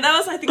man, that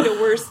was I think the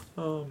worst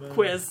oh man.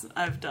 quiz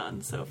I've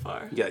done so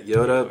far. You got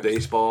Yoda,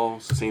 baseball,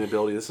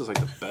 sustainability. This is like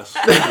the best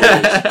quiz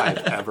I've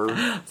ever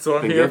That's what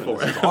I'm been here given.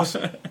 for. This is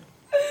awesome.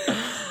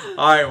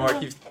 All right,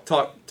 Mark, you've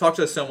talked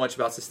to us so much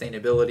about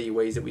sustainability,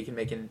 ways that we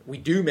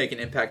do make an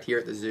impact here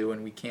at the zoo,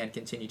 and we can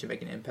continue to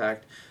make an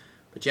impact.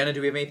 But Jenna,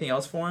 do we have anything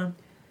else for him?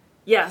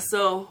 Yeah,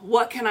 so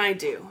what can I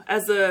do?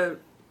 As a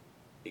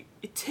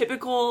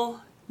typical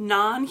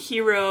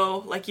non-hero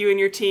like you and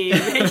your team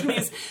making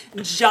these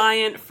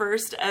giant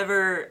first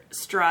ever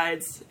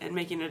strides and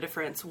making a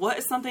difference, what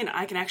is something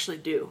I can actually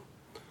do?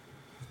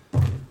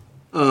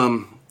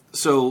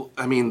 So,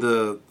 I mean,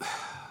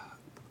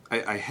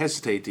 I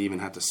hesitate to even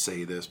have to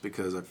say this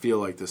because I feel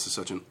like this is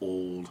such an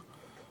old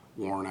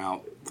worn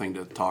out thing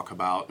to talk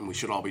about, and we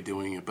should all be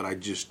doing it, but I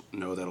just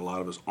know that a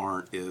lot of us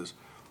aren't, is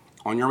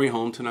on your way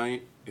home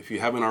tonight, if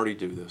you haven't already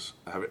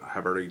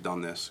have already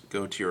done this,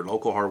 go to your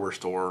local hardware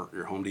store,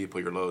 your Home Depot,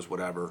 your Lowe's,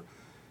 whatever,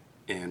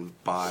 and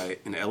buy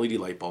an LED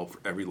light bulb for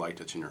every light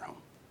that's in your home.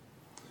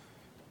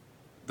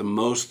 The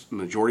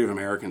majority of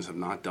Americans have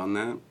not done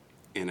that,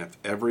 and if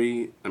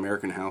every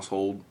American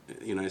household in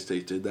the United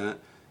States did that,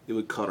 it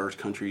would cut our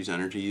country's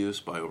energy use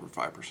by over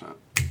 5%,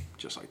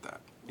 just like that.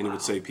 And It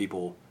would save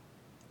people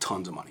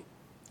tons of money.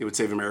 It would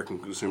save American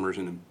consumers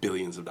in the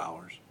billions of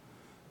dollars.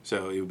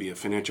 So it would be a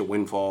financial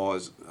windfall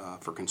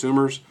for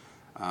consumers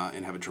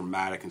and have a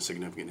dramatic and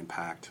significant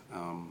impact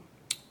on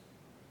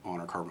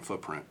our carbon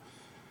footprint.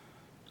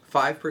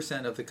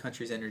 5% of the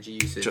country's energy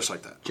usage, Just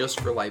like that. just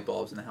for light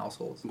bulbs in the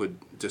households, Would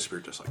disappear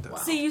just like that. Wow.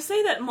 See, you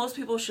say that most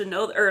people should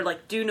know, or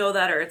like do know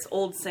that, or it's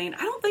old saying.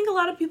 I don't think a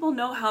lot of people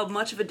know how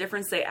much of a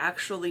difference they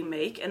actually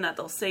make, and that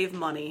they'll save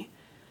money.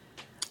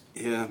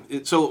 Yeah.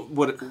 So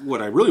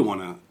what I really want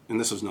to, and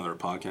this is another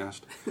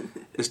podcast,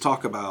 is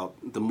talk about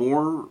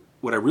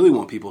what I really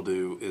want people to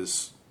do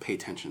is pay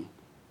attention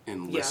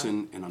and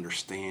listen and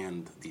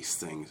understand these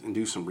things and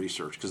do some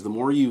research. Because the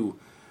more you,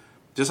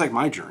 just like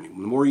my journey, the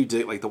more you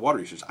dig, like the water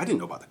usage, I didn't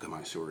know about the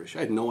Combined Sewer issue.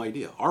 I had no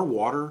idea. Our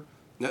water,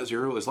 net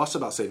zero, is less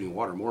about saving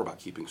water, more about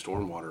keeping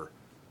stormwater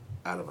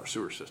out of our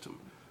sewer system.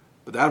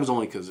 But that was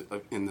only because,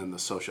 and then the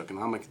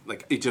socioeconomic,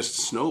 like it just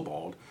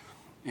snowballed.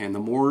 And the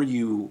more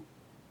you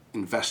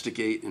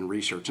investigate and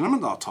research, and I'm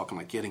not talking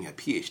like getting a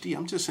PhD,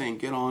 I'm just saying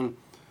get on,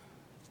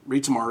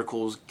 read some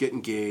articles, get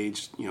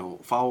engaged,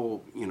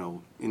 follow,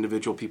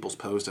 individual people's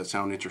posts that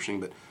sound interesting.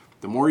 But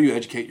the more you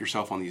educate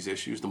yourself on these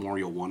issues, the more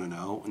you'll want to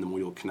know, and the more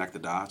you'll connect the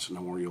dots, and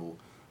the more you'll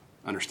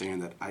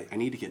understand that I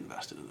need to get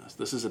invested in this.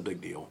 This is a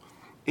big deal.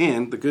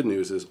 And the good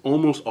news is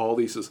almost all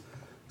these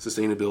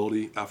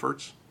sustainability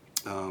efforts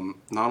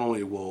not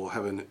only will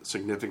have a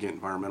significant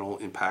environmental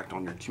impact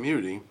on your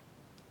community,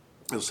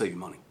 it'll save you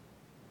money.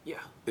 Yeah.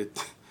 It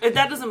If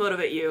that doesn't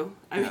motivate you,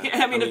 I mean,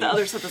 if the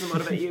other stuff doesn't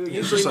motivate you, It's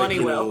usually just like, money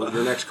will.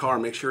 Your next car,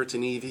 make sure it's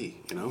an EV,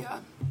 Yeah.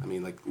 I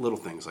mean, like little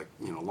things like,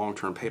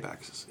 long-term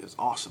paybacks is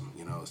awesome,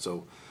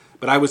 So,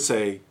 but I would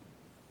say,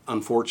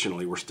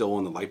 unfortunately, we're still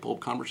in the light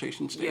bulb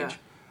conversation stage. Yeah.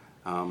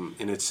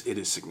 And it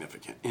is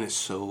significant. And it's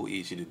so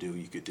easy to do.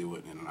 You could do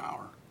it in an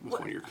hour with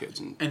one of your kids.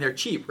 and they're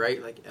cheap,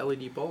 right? Like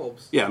LED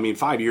bulbs. Yeah, I mean,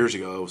 5 years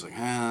ago, it was like,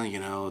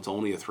 it's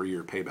only a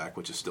 3-year payback,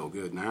 which is still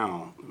good.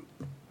 Now,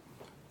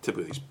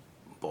 typically these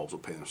bulbs will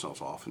pay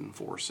themselves off in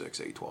 4, 6,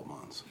 8, 12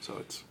 months.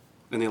 So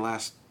and they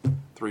last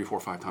 3, 4,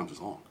 5 times as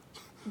long.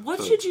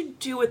 What should you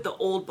do with the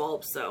old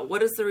bulbs, though?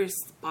 What is the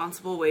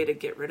responsible way to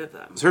get rid of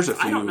them? There's a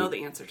few, I don't know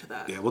the answer to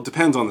that. Yeah, well, it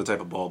depends on the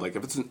type of bulb. Like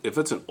if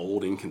it's an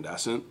old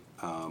incandescent,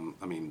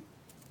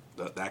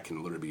 that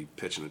can literally be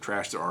pitched in the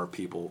trash. There are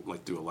people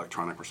like do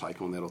electronic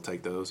recycling that'll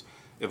take those.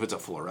 If it's a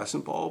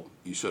fluorescent bulb,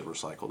 you should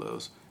recycle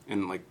those.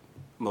 And like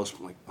most,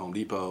 like Home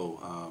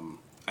Depot,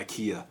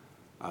 IKEA,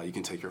 you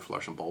can take your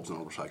fluorescent bulbs and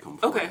recycle them.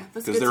 Okay,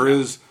 that's good because to there know.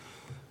 is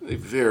a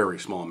very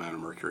small amount of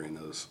mercury in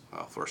those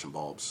fluorescent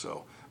bulbs.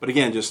 So, but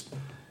again, just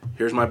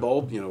here's my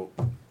bulb.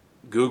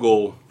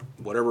 Google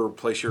whatever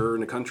place you're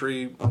in the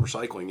country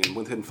recycling, and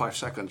within 5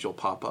 seconds you'll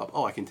pop up.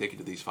 Oh, I can take you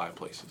to these 5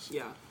 places.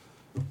 Yeah.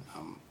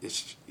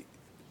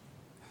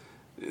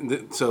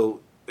 So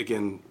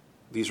again,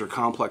 these are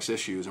complex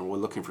issues, and we're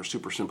looking for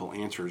super simple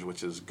answers,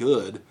 which is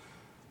good.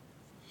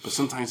 But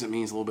sometimes it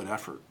means a little bit of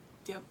effort.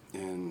 Yep.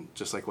 And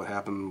just like what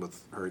happened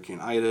with Hurricane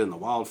Ida and the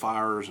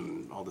wildfires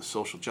and all the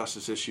social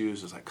justice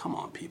issues, is like, come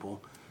on,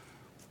 people.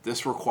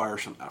 This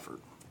requires some effort.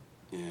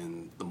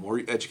 And the more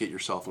you educate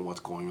yourself on what's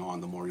going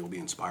on, the more you'll be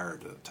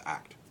inspired to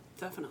act.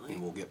 Definitely.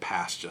 And we'll get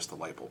past just the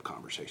light bulb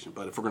conversation.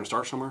 But if we're going to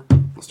start somewhere,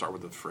 let's start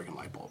with the friggin'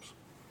 light bulbs.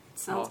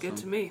 Sounds good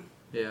Awesome. to me.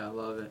 Yeah, I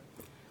love it.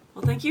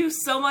 Well, thank you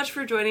so much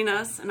for joining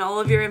us and all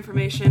of your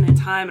information and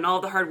time and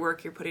all the hard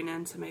work you're putting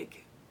in to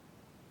make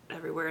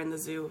everywhere in the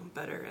zoo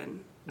better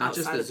and Not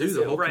just outside the of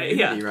zoo, the whole right?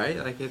 community, Yeah. right?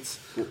 Like it's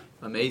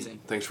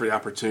amazing. Thanks for the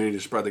opportunity to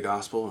spread the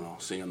gospel, and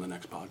I'll see you on the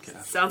next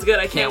podcast. Sounds good.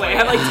 I can't wait.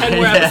 I wait. have like 10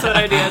 more episode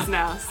ideas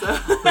now. So,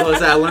 Well,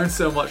 listen, I learned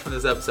so much from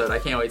this episode. I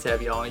can't wait to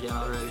have you on again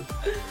already.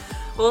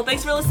 well,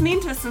 thanks for listening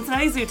to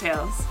Cincinnati Zoo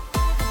Tales.